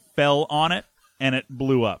dropping fell on it, and it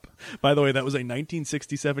blew up. By the way, that was a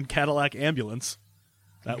 1967 Cadillac ambulance.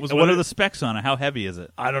 That was what are the specs on it? How heavy is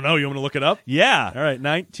it? I don't know. You want me to look it up? Yeah. All right,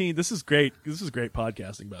 19. This is great. This is great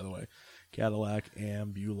podcasting, by the way. Cadillac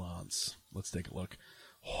ambulance. Let's take a look.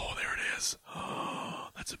 Oh, there it is. Oh,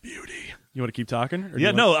 that's a beauty. You want to keep talking?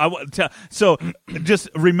 Yeah, no. So just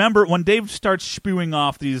remember, when Dave starts spewing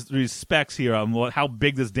off these specs here on how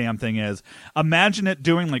big this damn thing is, imagine it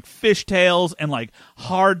doing like fishtails and like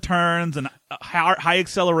hard turns and high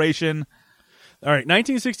acceleration. All right,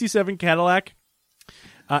 1967 Cadillac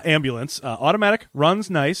ambulance. Automatic,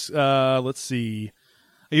 runs nice. Let's see.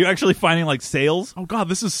 Are you actually finding like sales? Oh, God,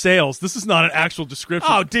 this is sales. This is not an actual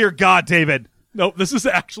description. Oh, dear God, David. Nope, this is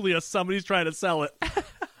actually somebody's trying to sell it.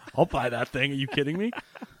 I'll buy that thing. Are you kidding me?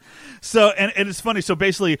 So, and it's funny. So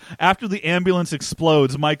basically, after the ambulance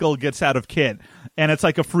explodes, Michael gets out of Kit, and it's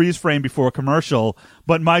like a freeze frame before a commercial.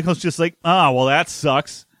 But Michael's just like, well, that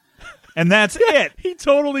sucks. And that's it. He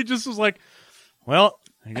totally just was like, well,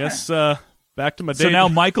 I guess back to my day. So now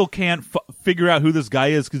Michael can't figure out who this guy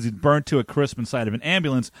is because he's burnt to a crisp inside of an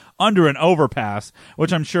ambulance under an overpass,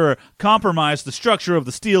 which I'm sure compromised the structure of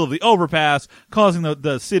the steel of the overpass, causing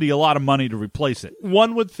the city a lot of money to replace it.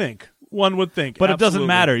 One would think. But Absolutely. It doesn't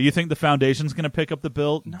matter. You think the foundation's going to pick up the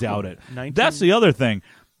bill? No. Doubt it. That's the other thing.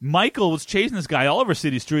 Michael was chasing this guy all over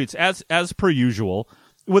city streets as per usual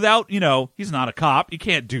without, he's not a cop. You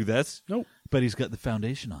can't do this. Nope. But he's got the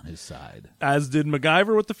foundation on his side. As did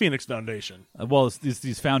MacGyver with the Phoenix Foundation. Well, it's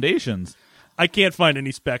these foundations. I can't find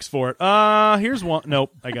any specs for it. Here's one.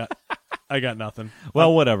 Nope, I got nothing.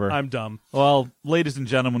 Well, whatever. I'm dumb. Well, ladies and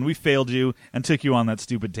gentlemen, we failed you and took you on that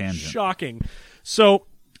stupid tangent. Shocking. So,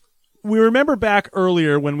 we remember back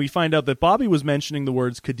earlier when we find out that Bobby was mentioning the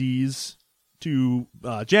words Cadiz to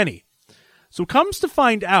Jenny. So, comes to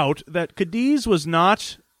find out that Cadiz was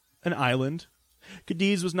not an island.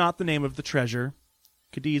 Cadiz was not the name of the treasure.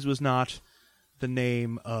 Cadiz was not the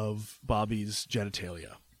name of Bobby's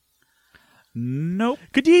genitalia. Nope.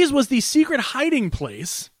 Cadiz was the secret hiding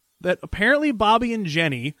place that apparently Bobby and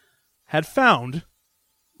Jenny had found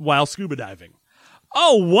while scuba diving.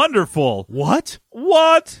 Oh, wonderful. What?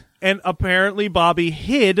 And apparently Bobby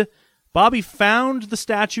found the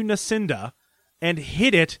statue Nacinda and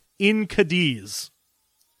hid it in Cadiz.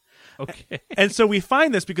 Okay. And so we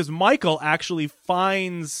find this because Michael actually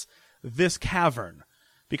finds this cavern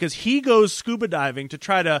because he goes scuba diving to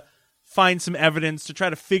try to find some evidence, to try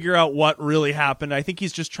to figure out what really happened. I think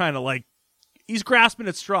he's just trying to he's grasping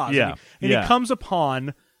at straws. Yeah. And he comes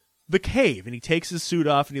upon the cave and he takes his suit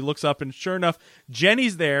off and he looks up and sure enough,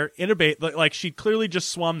 Jenny's there in a like she clearly just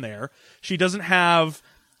swum there. She doesn't have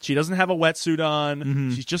a wetsuit on.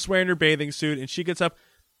 Mm-hmm. She's just wearing her bathing suit and she gets up.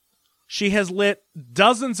 She has lit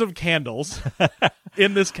dozens of candles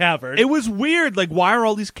in this cavern. It was weird. Like, why are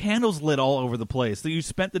all these candles lit all over the place? That you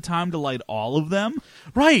spent the time to light all of them?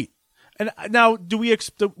 Right. And now,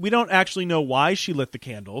 we don't actually know why she lit the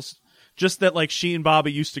candles. Just that, she and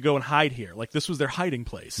Bobby used to go and hide here. This was their hiding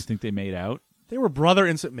place. You think they made out? They were brother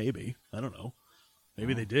and maybe. I don't know.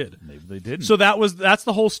 Maybe they did. Maybe they didn't. So that's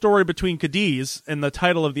the whole story between Cadiz, and the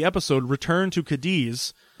title of the episode, Return to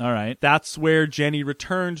Cadiz. All right. That's where Jenny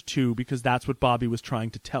returned to, because that's what Bobby was trying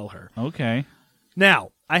to tell her. Okay.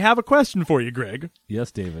 Now, I have a question for you, Greg.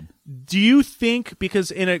 Yes, David. Do you think,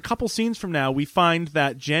 because in a couple scenes from now, we find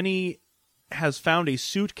that Jenny has found a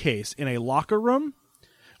suitcase in a locker room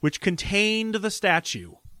which contained the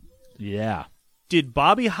statue. Yeah. Did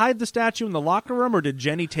Bobby hide the statue in the locker room, or did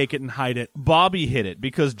Jenny take it and hide it? Bobby hid it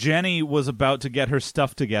because Jenny was about to get her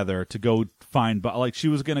stuff together to go find, like she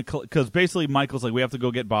was going to, because basically Michael's like, we have to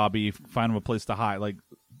go get Bobby, find him a place to hide, like,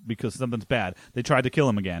 because something's bad. They tried to kill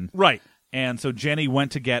him again. Right. And so Jenny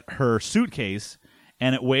went to get her suitcase,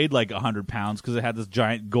 and it weighed like 100 pounds because it had this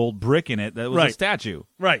giant gold brick in it that was a statue.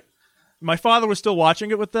 Right. My father was still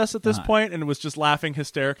watching it with us at this point and was just laughing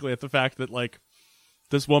hysterically at the fact that, like,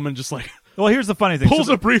 this woman just, like, well, here's the funny thing. Pulls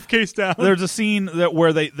a briefcase down. There's a scene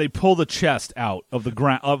where they pull the chest out of the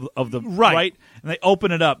ground of the right, and they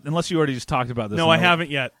open it up. Unless you already just talked about this. No, I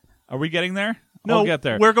haven't yet. Are we getting there? No, we'll get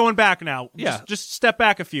there. We're going back now. Yeah, just step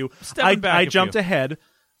back a few. I jumped ahead.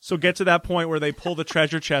 So get to that point where they pull the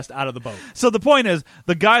treasure chest out of the boat. So the point is,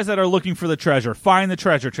 the guys that are looking for the treasure find the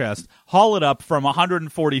treasure chest, haul it up from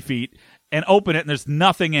 140 feet, and open it, and there's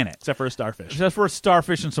nothing in it. Except for a starfish. Except for a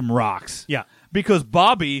starfish and some rocks. Yeah. Because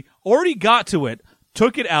Bobby already got to it,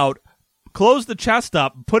 took it out, closed the chest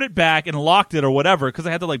up, put it back, and locked it or whatever, because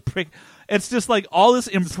I had to, like, prick. It's just, like, all this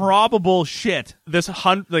improbable shit. This,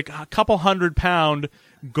 like, a couple 100-pound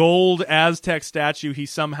gold Aztec statue he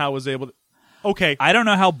somehow was able to... Okay. I don't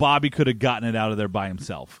know how Bobby could have gotten it out of there by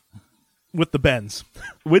himself. With the bends.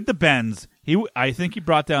 With the bends. I think he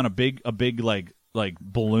brought down a big like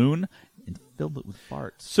balloon and filled it with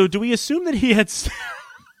farts. So do we assume that he had...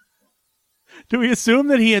 Do we assume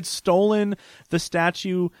that he had stolen the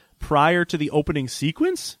statue prior to the opening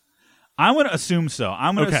sequence? I'm going to assume so.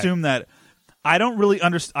 I'm going to assume that I don't really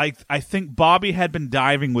understand. I think Bobby had been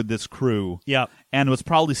diving with this crew and was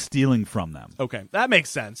probably stealing from them. Okay, that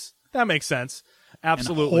makes sense.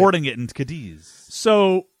 Absolutely. And hoarding it in Cadiz.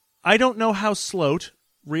 So I don't know how Sloat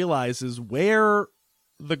realizes where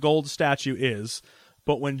the gold statue is,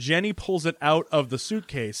 but when Jenny pulls it out of the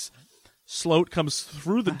suitcase, Sloat comes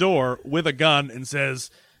through the door with a gun and says,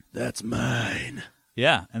 "That's mine."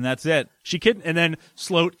 Yeah, and that's it. And then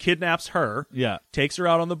Sloat kidnaps her. Yeah, takes her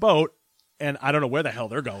out on the boat, and I don't know where the hell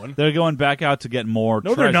they're going. They're going back out to get more.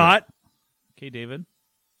 No, treasure. they're not. Okay, David.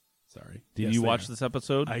 Sorry. Did you watch this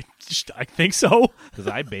episode? I think so. Because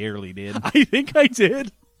I barely did. I think I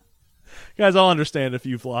did. Guys, I'll understand if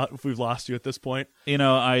we've lost you at this point. You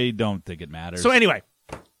know, I don't think it matters. So anyway,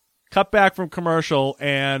 cut back from commercial,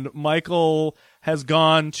 and Michael has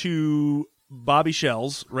gone to Bobby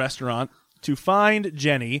Shell's restaurant to find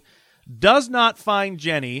Jenny, does not find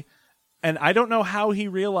Jenny, and I don't know how he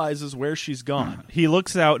realizes where she's gone. He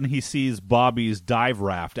looks out and he sees Bobby's dive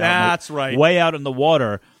raft. Right. Way out in the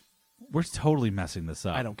water. We're totally messing this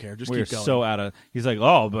up. I don't care. Just We're keep going. So out of... He's like,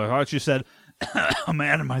 oh, but I thought you said... Oh,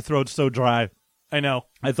 man, my throat's so dry. I know.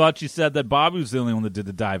 I thought you said that Bobby was the only one that did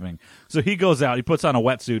the diving. So he goes out. He puts on a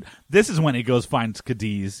wetsuit. This is when he goes finds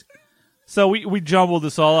Cadiz. So we jumbled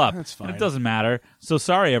this all up. That's fine. And it doesn't matter. So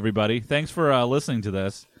sorry, everybody. Thanks for listening to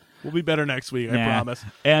this. We'll be better next week, I promise.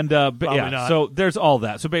 And Probably yeah, not. so there's all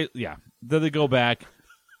that. So yeah, then they go back.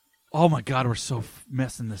 Oh my God, we're so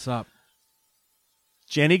messing this up.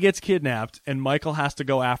 Jenny gets kidnapped, and Michael has to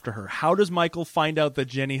go after her. How does Michael find out that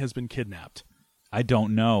Jenny has been kidnapped? I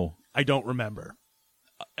don't know. I don't remember.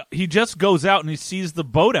 He just goes out and he sees the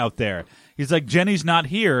boat out there. He's like, Jenny's not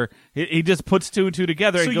here. He just puts two and two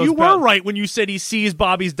together. So and goes you back. were right when you said he sees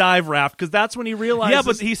Bobby's dive raft, because that's when he realizes... Yeah,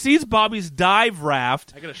 but he sees Bobby's dive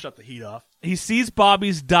raft. I gotta shut the heat off. He sees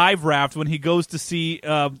Bobby's dive raft when he goes to see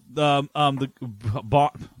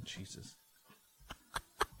Jesus.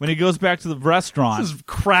 When he goes back to the restaurant. This is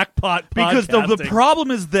crackpot because podcasting. the problem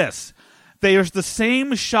is this. There's the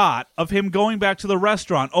same shot of him going back to the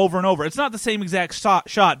restaurant over and over. It's not the same exact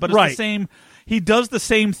shot, but it's the same. He does the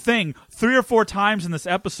same thing 3 or 4 times in this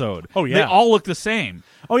episode. Oh, yeah. They all look the same.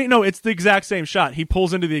 Oh, no, it's the exact same shot. He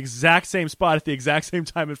pulls into the exact same spot at the exact same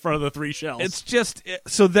time in front of the 3 shells. It's just,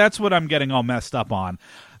 so that's what I'm getting all messed up on.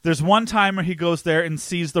 There's one time where he goes there and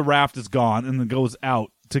sees the raft is gone and then goes out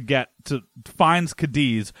finds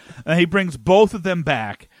Cadiz, and he brings both of them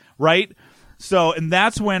back, right? So, and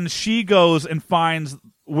that's when she goes and finds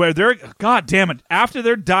where they're, God damn it, after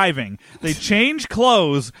they're diving, they change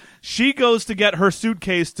clothes. She goes to get her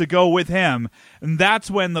suitcase to go with him, and that's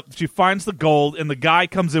when she finds the gold, and the guy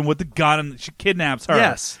comes in with the gun, and she kidnaps her.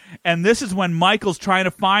 Yes. And this is when Michael's trying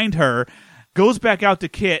to find her, goes back out to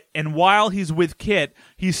Kit, and while he's with Kit,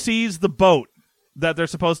 he sees the boat that they're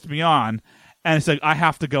supposed to be on, and it's like, I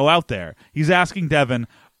have to go out there. He's asking Devin,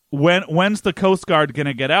 when's the Coast Guard going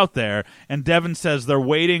to get out there? And Devin says they're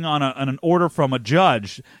waiting on an order from a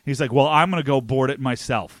judge. He's like, well, I'm going to go board it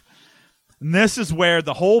myself. And this is where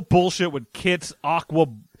the whole bullshit with Kit's Aqua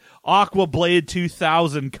Blade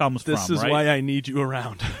 2000 comes from. This is right? why I need you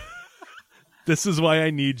around. This is why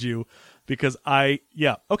I need you, because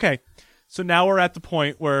okay. So now we're at the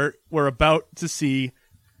point where we're about to see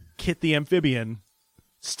Kit the amphibian,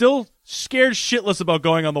 still scared shitless about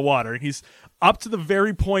going on the water. He's up to the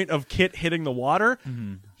very point of Kit hitting the water.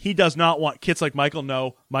 Mm-hmm. He does not want. Kit's like, Michael,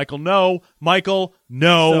 no. Michael, no. Michael,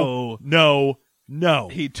 no. No.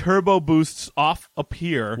 He turbo boosts off a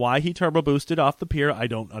pier. Why he turbo boosted off the pier, I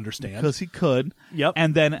don't understand. Because he could. Yep.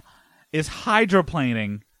 And then is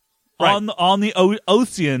hydroplaning right. on the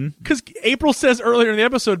ocean. Because April says earlier in the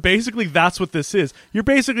episode, basically that's what this is. You're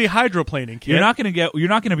basically hydroplaning, Kit. You're not going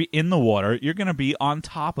to be in the water. You're going to be on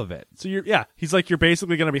top of it. So he's like, you're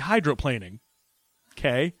basically going to be hydroplaning.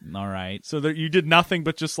 Okay. All right. So you did nothing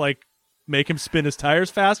but just like make him spin his tires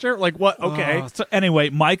faster? Like what? Okay. So anyway,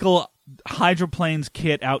 Michael hydroplanes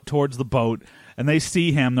Kit out towards the boat, and they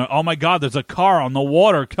see him. They're, oh my God, there's a car on the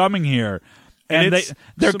water coming here. And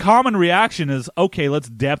their common reaction is, okay, let's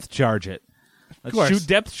depth charge it. Let's shoot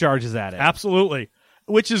depth charges at it. Absolutely.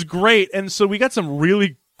 Which is great. And so we got some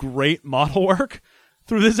really great model work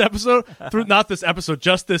through this episode. Not this episode,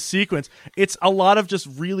 just this sequence. It's a lot of just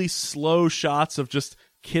really slow shots of just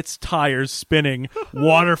Kit's tires spinning,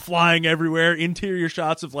 water flying everywhere, interior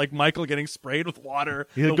shots of like Michael getting sprayed with water,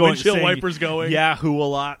 the windshield wipers going. Yahoo a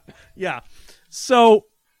lot. Yeah. So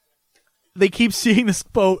they keep seeing this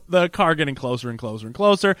boat, the car getting closer and closer and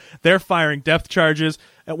closer. They're firing depth charges.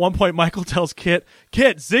 At one point, Michael tells Kit,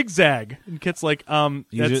 zigzag. And Kit's like,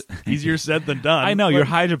 that's easier said than done. I know, you're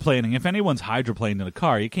hydroplaning. If anyone's hydroplaned in a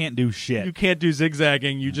car, you can't do shit. You can't do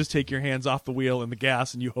zigzagging. You just take your hands off the wheel and the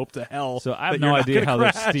gas, and you hope to hell. So I have no idea how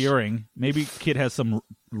they're steering. Maybe Kit has some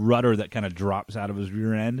rudder that kind of drops out of his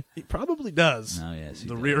rear end. He probably does. Oh, yes.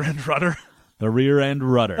 The rear end rudder. The rear end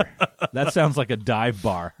rudder. That sounds like a dive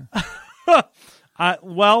bar.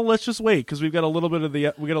 Well, let's just wait because we got a little bit of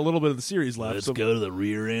the series left. Let's go to the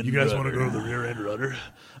rear end. You guys want to go to the rear end rudder?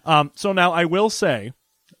 So now I will say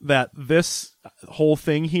that this whole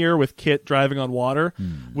thing here with Kit driving on water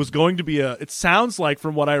was going to be it sounds like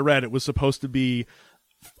from what I read, it was supposed to be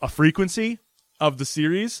a frequency of the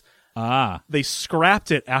series. They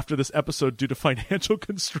scrapped it after this episode due to financial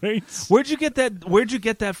constraints. Where'd you get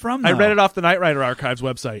that from, though? I read it off the Knight Rider Archives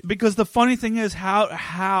website. Because the funny thing is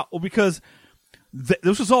because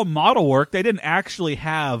this was all model work. They didn't actually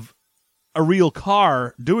have a real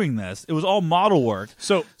car doing this. It was all model work.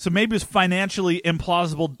 So maybe it's financially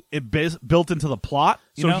implausible. It built into the plot.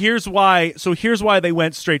 Here's why they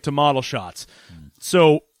went straight to model shots.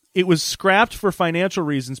 So it was scrapped for financial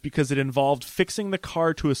reasons because it involved fixing the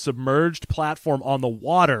car to a submerged platform on the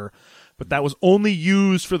water, but that was only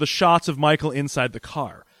used for the shots of Michael inside the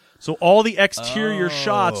car. So all the exterior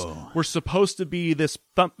shots were supposed to be this.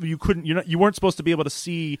 You weren't supposed to be able to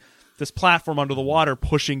see this platform under the water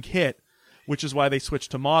pushing Kit, which is why they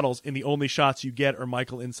switched to models. And the only shots you get are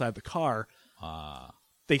Michael inside the car.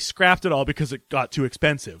 They scrapped it all because it got too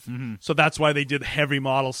expensive. Mm-hmm. So that's why they did heavy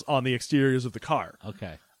models on the exteriors of the car.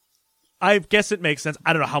 Okay. I guess it makes sense.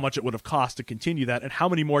 I don't know how much it would have cost to continue that and how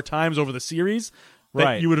many more times over the series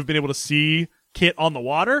that you would have been able to see Kit on the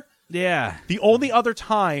water. Yeah. The only other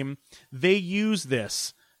time they use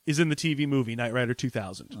this is in the TV movie Knight Rider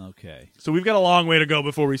 2000. Okay. So we've got a long way to go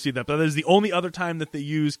before we see that, but that is the only other time that they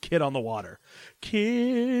use Kit on the water.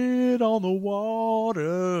 Kit on the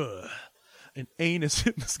water. An anus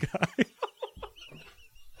in the sky.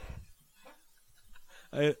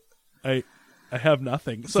 I have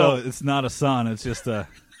nothing. So it's not a sun, it's just a...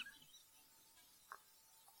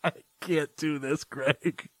 I can't do this,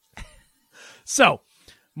 Greg. So,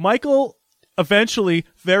 Michael eventually,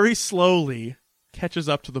 very slowly, catches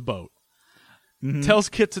up to the boat. Mm-hmm. Tells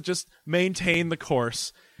Kit to just maintain the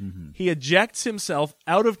course. Mm-hmm. He ejects himself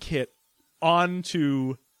out of Kit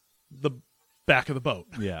onto the back of the boat.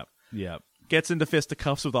 Yeah, yeah. Gets into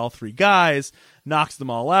fisticuffs with all three guys, knocks them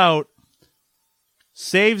all out,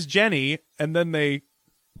 saves Jenny, and then they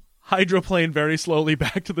hydroplane very slowly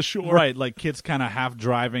back to the shore. Right, like Kit's kind of half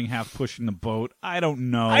driving, half pushing the boat. I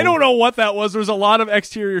don't know. I don't know what that was. There was a lot of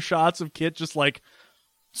exterior shots of Kit just like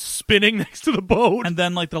spinning next to the boat. And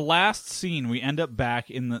then like the last scene, we end up back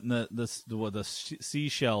in the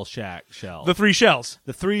seashell shack shell. The three shells.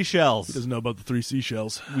 The three shells. He doesn't know about the three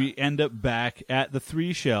seashells. We end up back at the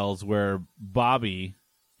three shells where Bobby...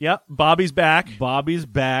 Yep, Bobby's back. Bobby's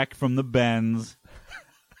back from the bends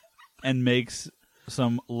and makes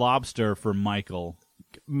some lobster for Michael.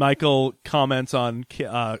 Michael comments on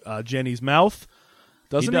Jenny's mouth.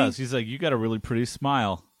 Doesn't he? Does. He's like, you got a really pretty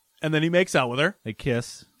smile. And then he makes out with her. They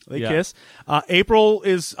kiss. They kiss. April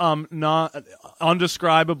is not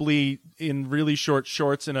undescribably in really short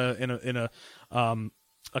shorts in a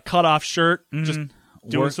cut-off shirt, just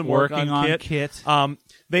doing some work working on Kit.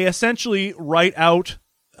 They essentially write out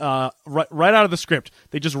right out of the script.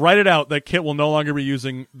 They just write it out that Kit will no longer be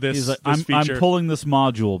using this. He's like, this feature. I'm pulling this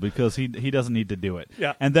module because he doesn't need to do it.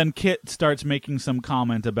 Yeah. And then Kit starts making some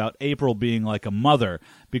comment about April being like a mother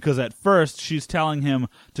because at first she's telling him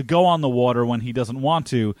to go on the water when he doesn't want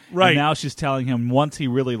to. Right. And now she's telling him once he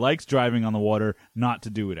really likes driving on the water not to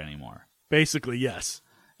do it anymore. Basically, yes.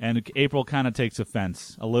 And April kind of takes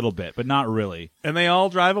offense a little bit, but not really. And they all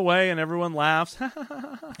drive away, and everyone laughs. And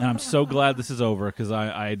I'm so glad this is over because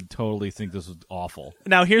I totally think this was awful.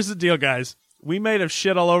 Now, here's the deal, guys. We may have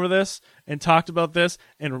shit all over this and talked about this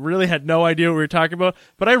and really had no idea what we were talking about,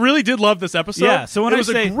 but I really did love this episode. Yeah, so when it I was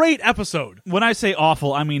say- a great episode. When I say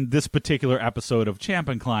awful, I mean this particular episode of Champ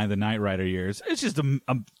and Klein, the Knight Rider years. It's just a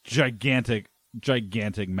gigantic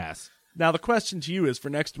mess. Now, the question to you is for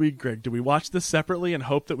next week, Greg, do we watch this separately and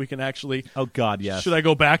hope that we can actually... Oh, God, yes. Should I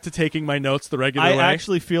go back to taking my notes the regular way? I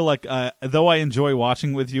actually feel like, though I enjoy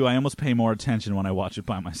watching with you, I almost pay more attention when I watch it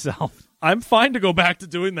by myself. I'm fine to go back to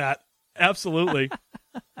doing that. Absolutely.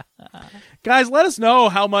 Guys, let us know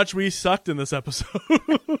how much we sucked in this episode.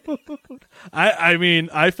 I mean,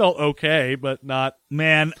 I felt okay, but not...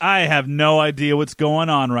 Man, I have no idea what's going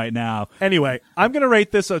on right now. Anyway, I'm going to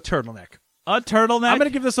rate this a turtleneck. A turtleneck? I'm going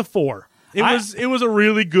to give this a 4. It was a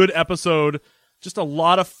really good episode. Just a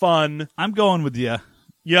lot of fun. I'm going with you.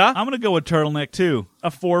 Yeah? I'm going to go with turtleneck, too. A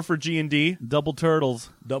 4 for G&D. Double turtles.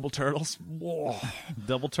 Double turtles. Whoa.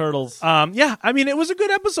 Double turtles. Yeah, I mean, it was a good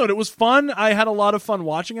episode. It was fun. I had a lot of fun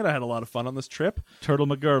watching it. I had a lot of fun on this trip. Turtle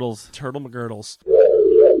McGirdles. Turtle McGirdles.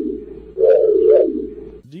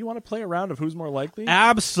 Do you want to play a round of Who's More Likely?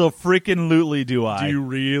 Abso-freaking-lutely do I. Do you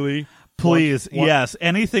really? Please, What? yes.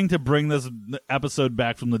 Anything to bring this episode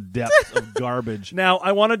back from the depths of garbage. Now,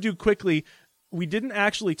 I want to do quickly, we didn't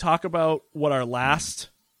actually talk about what our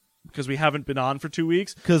last, because we haven't been on for 2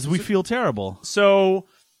 weeks. Because we feel terrible. So,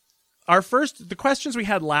 the questions we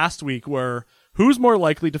had last week were, who's more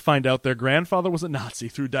likely to find out their grandfather was a Nazi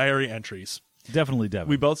through diary entries? Definitely Devin.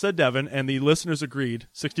 We both said Devin, and the listeners agreed.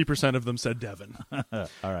 60% of them said Devin. All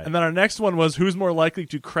right. And then our next one was, who's more likely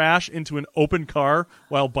to crash into an open car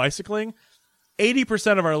while bicycling?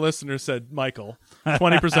 80% of our listeners said Michael.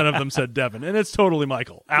 20% of them said Devin. And it's totally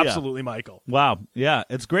Michael. Absolutely Michael. Wow. Yeah.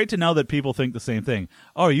 It's great to know that people think the same thing.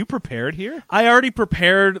 Oh, are you prepared here? I already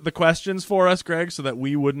prepared the questions for us, Greg, so that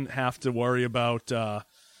we wouldn't have to worry about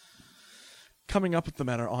coming up with them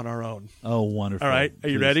on our own. Oh, wonderful. All right. Are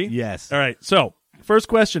you Please. ready? Yes. All right. So, first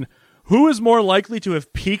question. Who is more likely to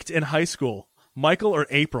have peaked in high school, Michael or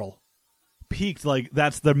April? Peaked, like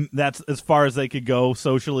that's as far as they could go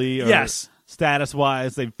socially or Yes.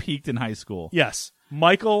 status-wise. They've peaked in high school. Yes.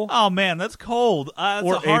 Michael Oh, man, that's cold. That's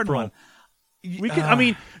or a hard April. one. We could, I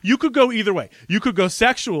mean, you could go either way. You could go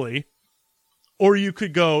sexually, or you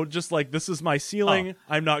could go just like, this is my ceiling.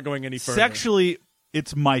 I'm not going any further. Sexually,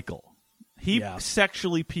 it's Michael. He Yeah.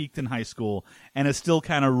 sexually peaked in high school and is still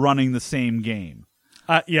kind of running the same game.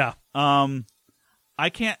 Yeah. I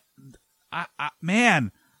can't.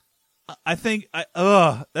 Man, I think.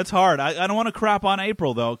 That's hard. I don't want to crap on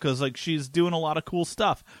April though, because like she's doing a lot of cool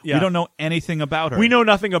stuff. Yeah. We don't know anything about her. We know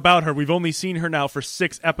nothing about her. We've only seen her now for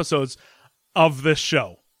 6 episodes of this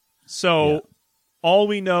show. So all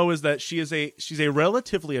we know is that she's a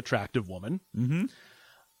relatively attractive woman. Mm-hmm.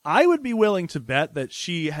 I would be willing to bet that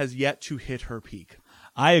she has yet to hit her peak.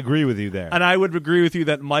 I agree with you there. And I would agree with you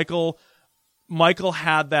that Michael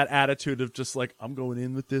had that attitude of just like, I'm going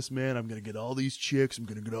in with this, man. I'm going to get all these chicks. I'm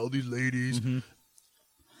going to get all these ladies. Mm-hmm.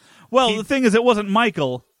 Well, the thing is, it wasn't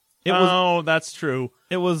Michael. That's true.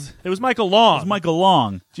 It was Michael Long. It was Michael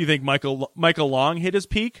Long. Do you think Michael Long hit his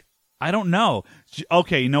peak? I don't know.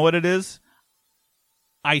 Okay, you know what it is?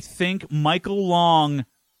 I think Michael Long.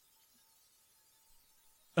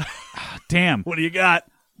 Damn. What do you got?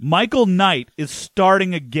 Michael Knight is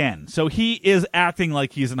starting again. So he is acting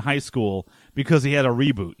like he's in high school because he had a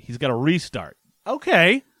reboot. He's got a restart.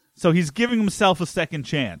 Okay. So he's giving himself a second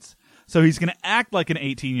chance. So he's going to act like an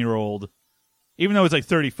 18-year-old, even though he's like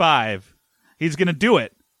 35. He's going to do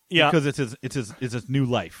it because it's his new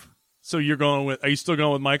life. So are you still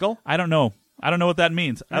going with Michael? I don't know. I don't know what that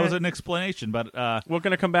means. That was an explanation, but we're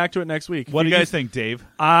going to come back to it next week. What do you think, Dave?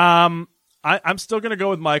 I'm still going to go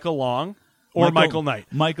with Michael Long or Michael Knight.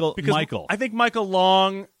 Michael. I think Michael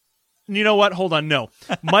Long You know what? Hold on. No.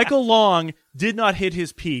 Michael Long did not hit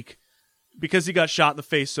his peak because he got shot in the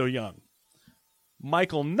face so young.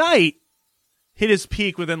 Michael Knight hit his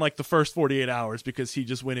peak within like the first 48 hours because he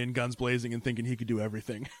just went in guns blazing and thinking he could do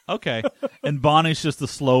everything. Okay. And Bonnie's just a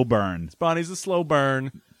slow burn. Bonnie's a slow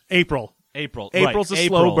burn. April's right.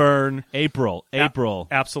 slow burn. April.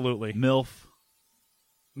 Absolutely. MILF.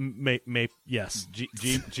 Yes. G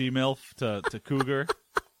MILF to Cougar.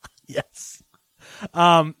 Yes. You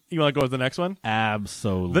want to go with the next one?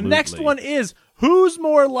 Absolutely. The next one is, who's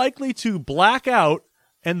more likely to black out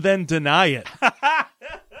and then deny it?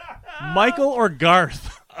 Michael or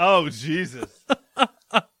Garth? Oh, Jesus.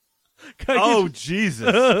 Oh,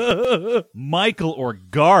 Jesus. Michael or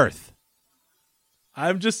Garth?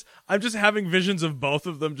 I'm just having visions of both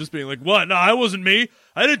of them just being like, what? No, I wasn't me.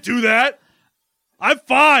 I didn't do that. I'm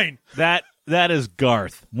fine. That is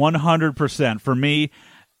Garth. 100%. For me,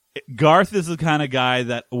 Garth is the kind of guy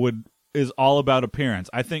that is all about appearance.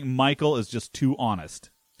 I think Michael is just too honest.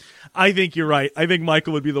 I think you're right. I think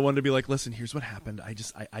Michael would be the one to be like, listen, here's what happened. I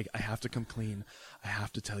have to come clean. I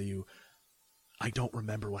have to tell you, I don't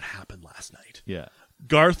remember what happened last night. Yeah.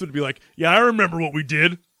 Garth would be like, yeah, I remember what we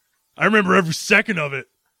did. I remember every second of it.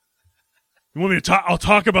 You want me to talk? I'll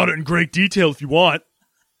talk about it in great detail if you want.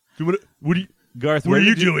 Garth, what are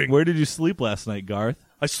you doing? Where did you sleep last night, Garth?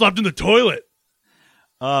 I slept in the toilet.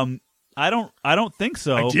 I don't think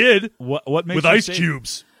so. I did. What makes with you ice say,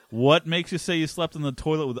 cubes? What makes you say you slept in the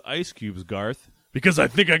toilet with ice cubes, Garth? Because I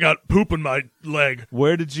think I got poop in my leg.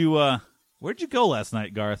 Where'd you go last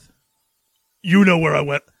night, Garth? You know where I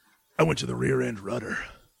went. I went to the rear end rudder.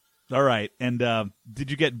 All right. And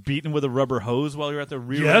did you get beaten with a rubber hose while you were at the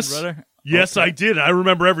rear end rudder? Yes, okay. I did. I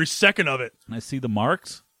remember every second of it. Can I see the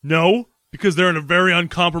marks? No, because they're in a very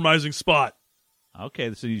uncompromising spot.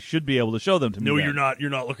 Okay, so you should be able to show them to me. No, then. you're not. You're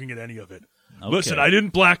not looking at any of it. Okay. Listen, I didn't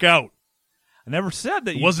black out. I never said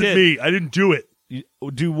that you did. It wasn't did. me. I didn't do it. You,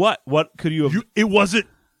 do what? What could you have... It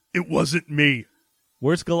wasn't me.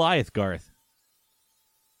 Where's Goliath, Garth?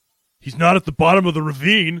 He's not at the bottom of the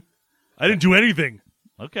ravine. I didn't do anything.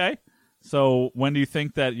 Okay. So when do you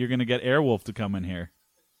think that you're going to get Airwolf to come in here?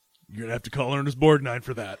 You're going to have to call Ernest Borgnine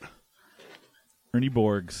for that. Ernie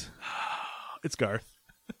Borgs. It's Garth.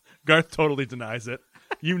 Garth totally denies it.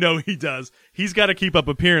 You know he does. He's got to keep up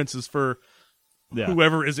appearances for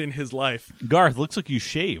whoever is in his life. Garth, looks like you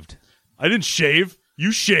shaved. I didn't shave.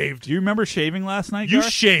 You shaved. Do you remember shaving last night, You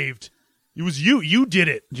Garth? shaved. It was you. You did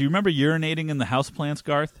it. Do you remember urinating in the houseplants,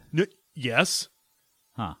 Garth? Yes.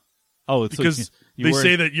 Huh. Oh, it's because they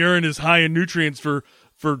say that urine is high in nutrients for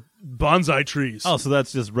bonsai trees. Oh, so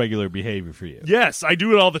that's just regular behavior for you. Yes, I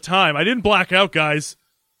do it all the time. I didn't black out, guys.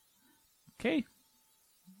 Okay.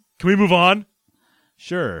 Can we move on?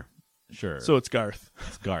 Sure. So it's Garth.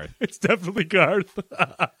 It's Garth. It's definitely Garth.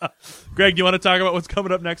 Greg, do you want to talk about what's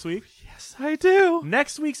coming up next week? Yes, I do.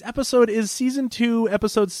 Next week's episode is Season 2,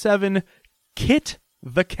 Episode 7, Kit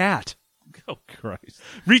the Cat. Oh, Christ.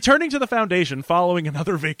 Returning to the Foundation following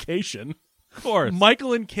another vacation, of course,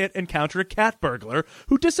 Michael and Kit encounter a cat burglar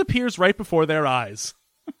who disappears right before their eyes.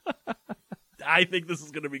 I think this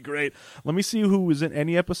is going to be great. Let me see who is in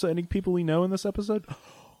any episode. Any people we know in this episode?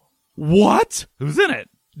 What? Who's in it?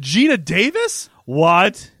 Gina Davis?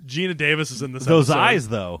 What? Gina Davis is in this Those episode. eyes,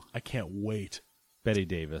 though. I can't wait. Betty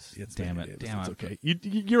Davis. Damn it. It's okay.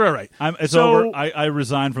 You're all right. It's over. I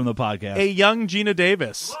resign from the podcast. A young Gina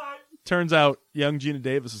Davis. What? Turns out young Gina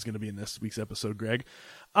Davis is going to be in this week's episode, Greg.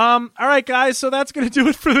 All right, guys. So that's going to do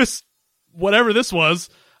it for this, whatever this was.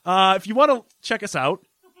 If you want to check us out,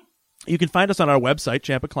 you can find us on our website,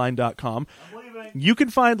 champacline.com. You can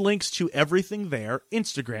find links to everything there.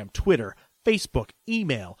 Instagram, Twitter, Facebook,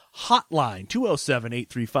 email, hotline,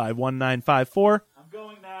 207-835-1954. I'm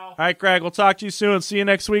going now. All right, Greg, we'll talk to you soon. See you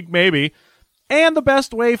next week, maybe. And the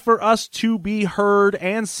best way for us to be heard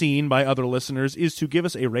and seen by other listeners is to give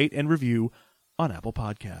us a rate and review on Apple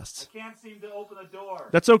Podcasts. I can't seem to open the door.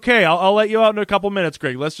 That's okay. I'll let you out in a couple minutes,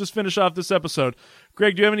 Greg. Let's just finish off this episode.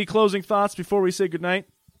 Greg, do you have any closing thoughts before we say goodnight?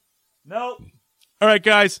 Nope. All right,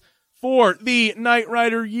 guys. For the Knight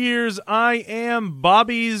Rider years, I am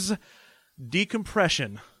Bobby's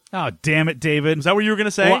decompression. Oh, damn it, David. Is that what you were going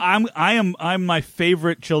to say? Well, I'm my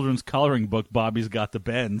favorite children's coloring book, Bobby's Got the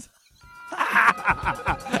Bends.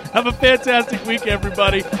 Have a fantastic week,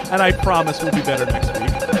 everybody, and I promise we'll be better next week.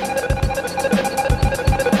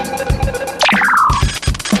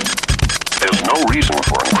 There's no reason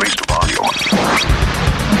for increased volume.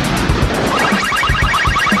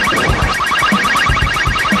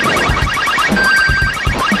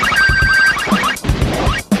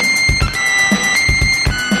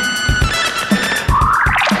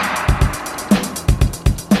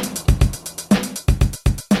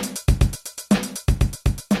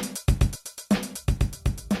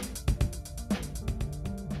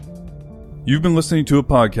 You've been listening to a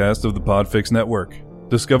podcast of the Podfix Network.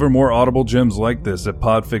 Discover more audible gems like this at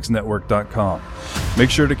podfixnetwork.com. Make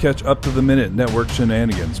sure to catch up-to-the-minute network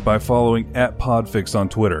shenanigans by following @Podfix on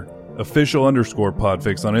Twitter,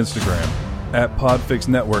 official_Podfix on Instagram, @Podfix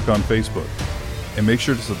Network on Facebook. And make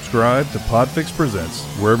sure to subscribe to Podfix Presents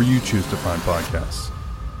wherever you choose to find podcasts.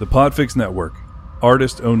 The Podfix Network,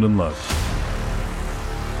 artist owned and loved.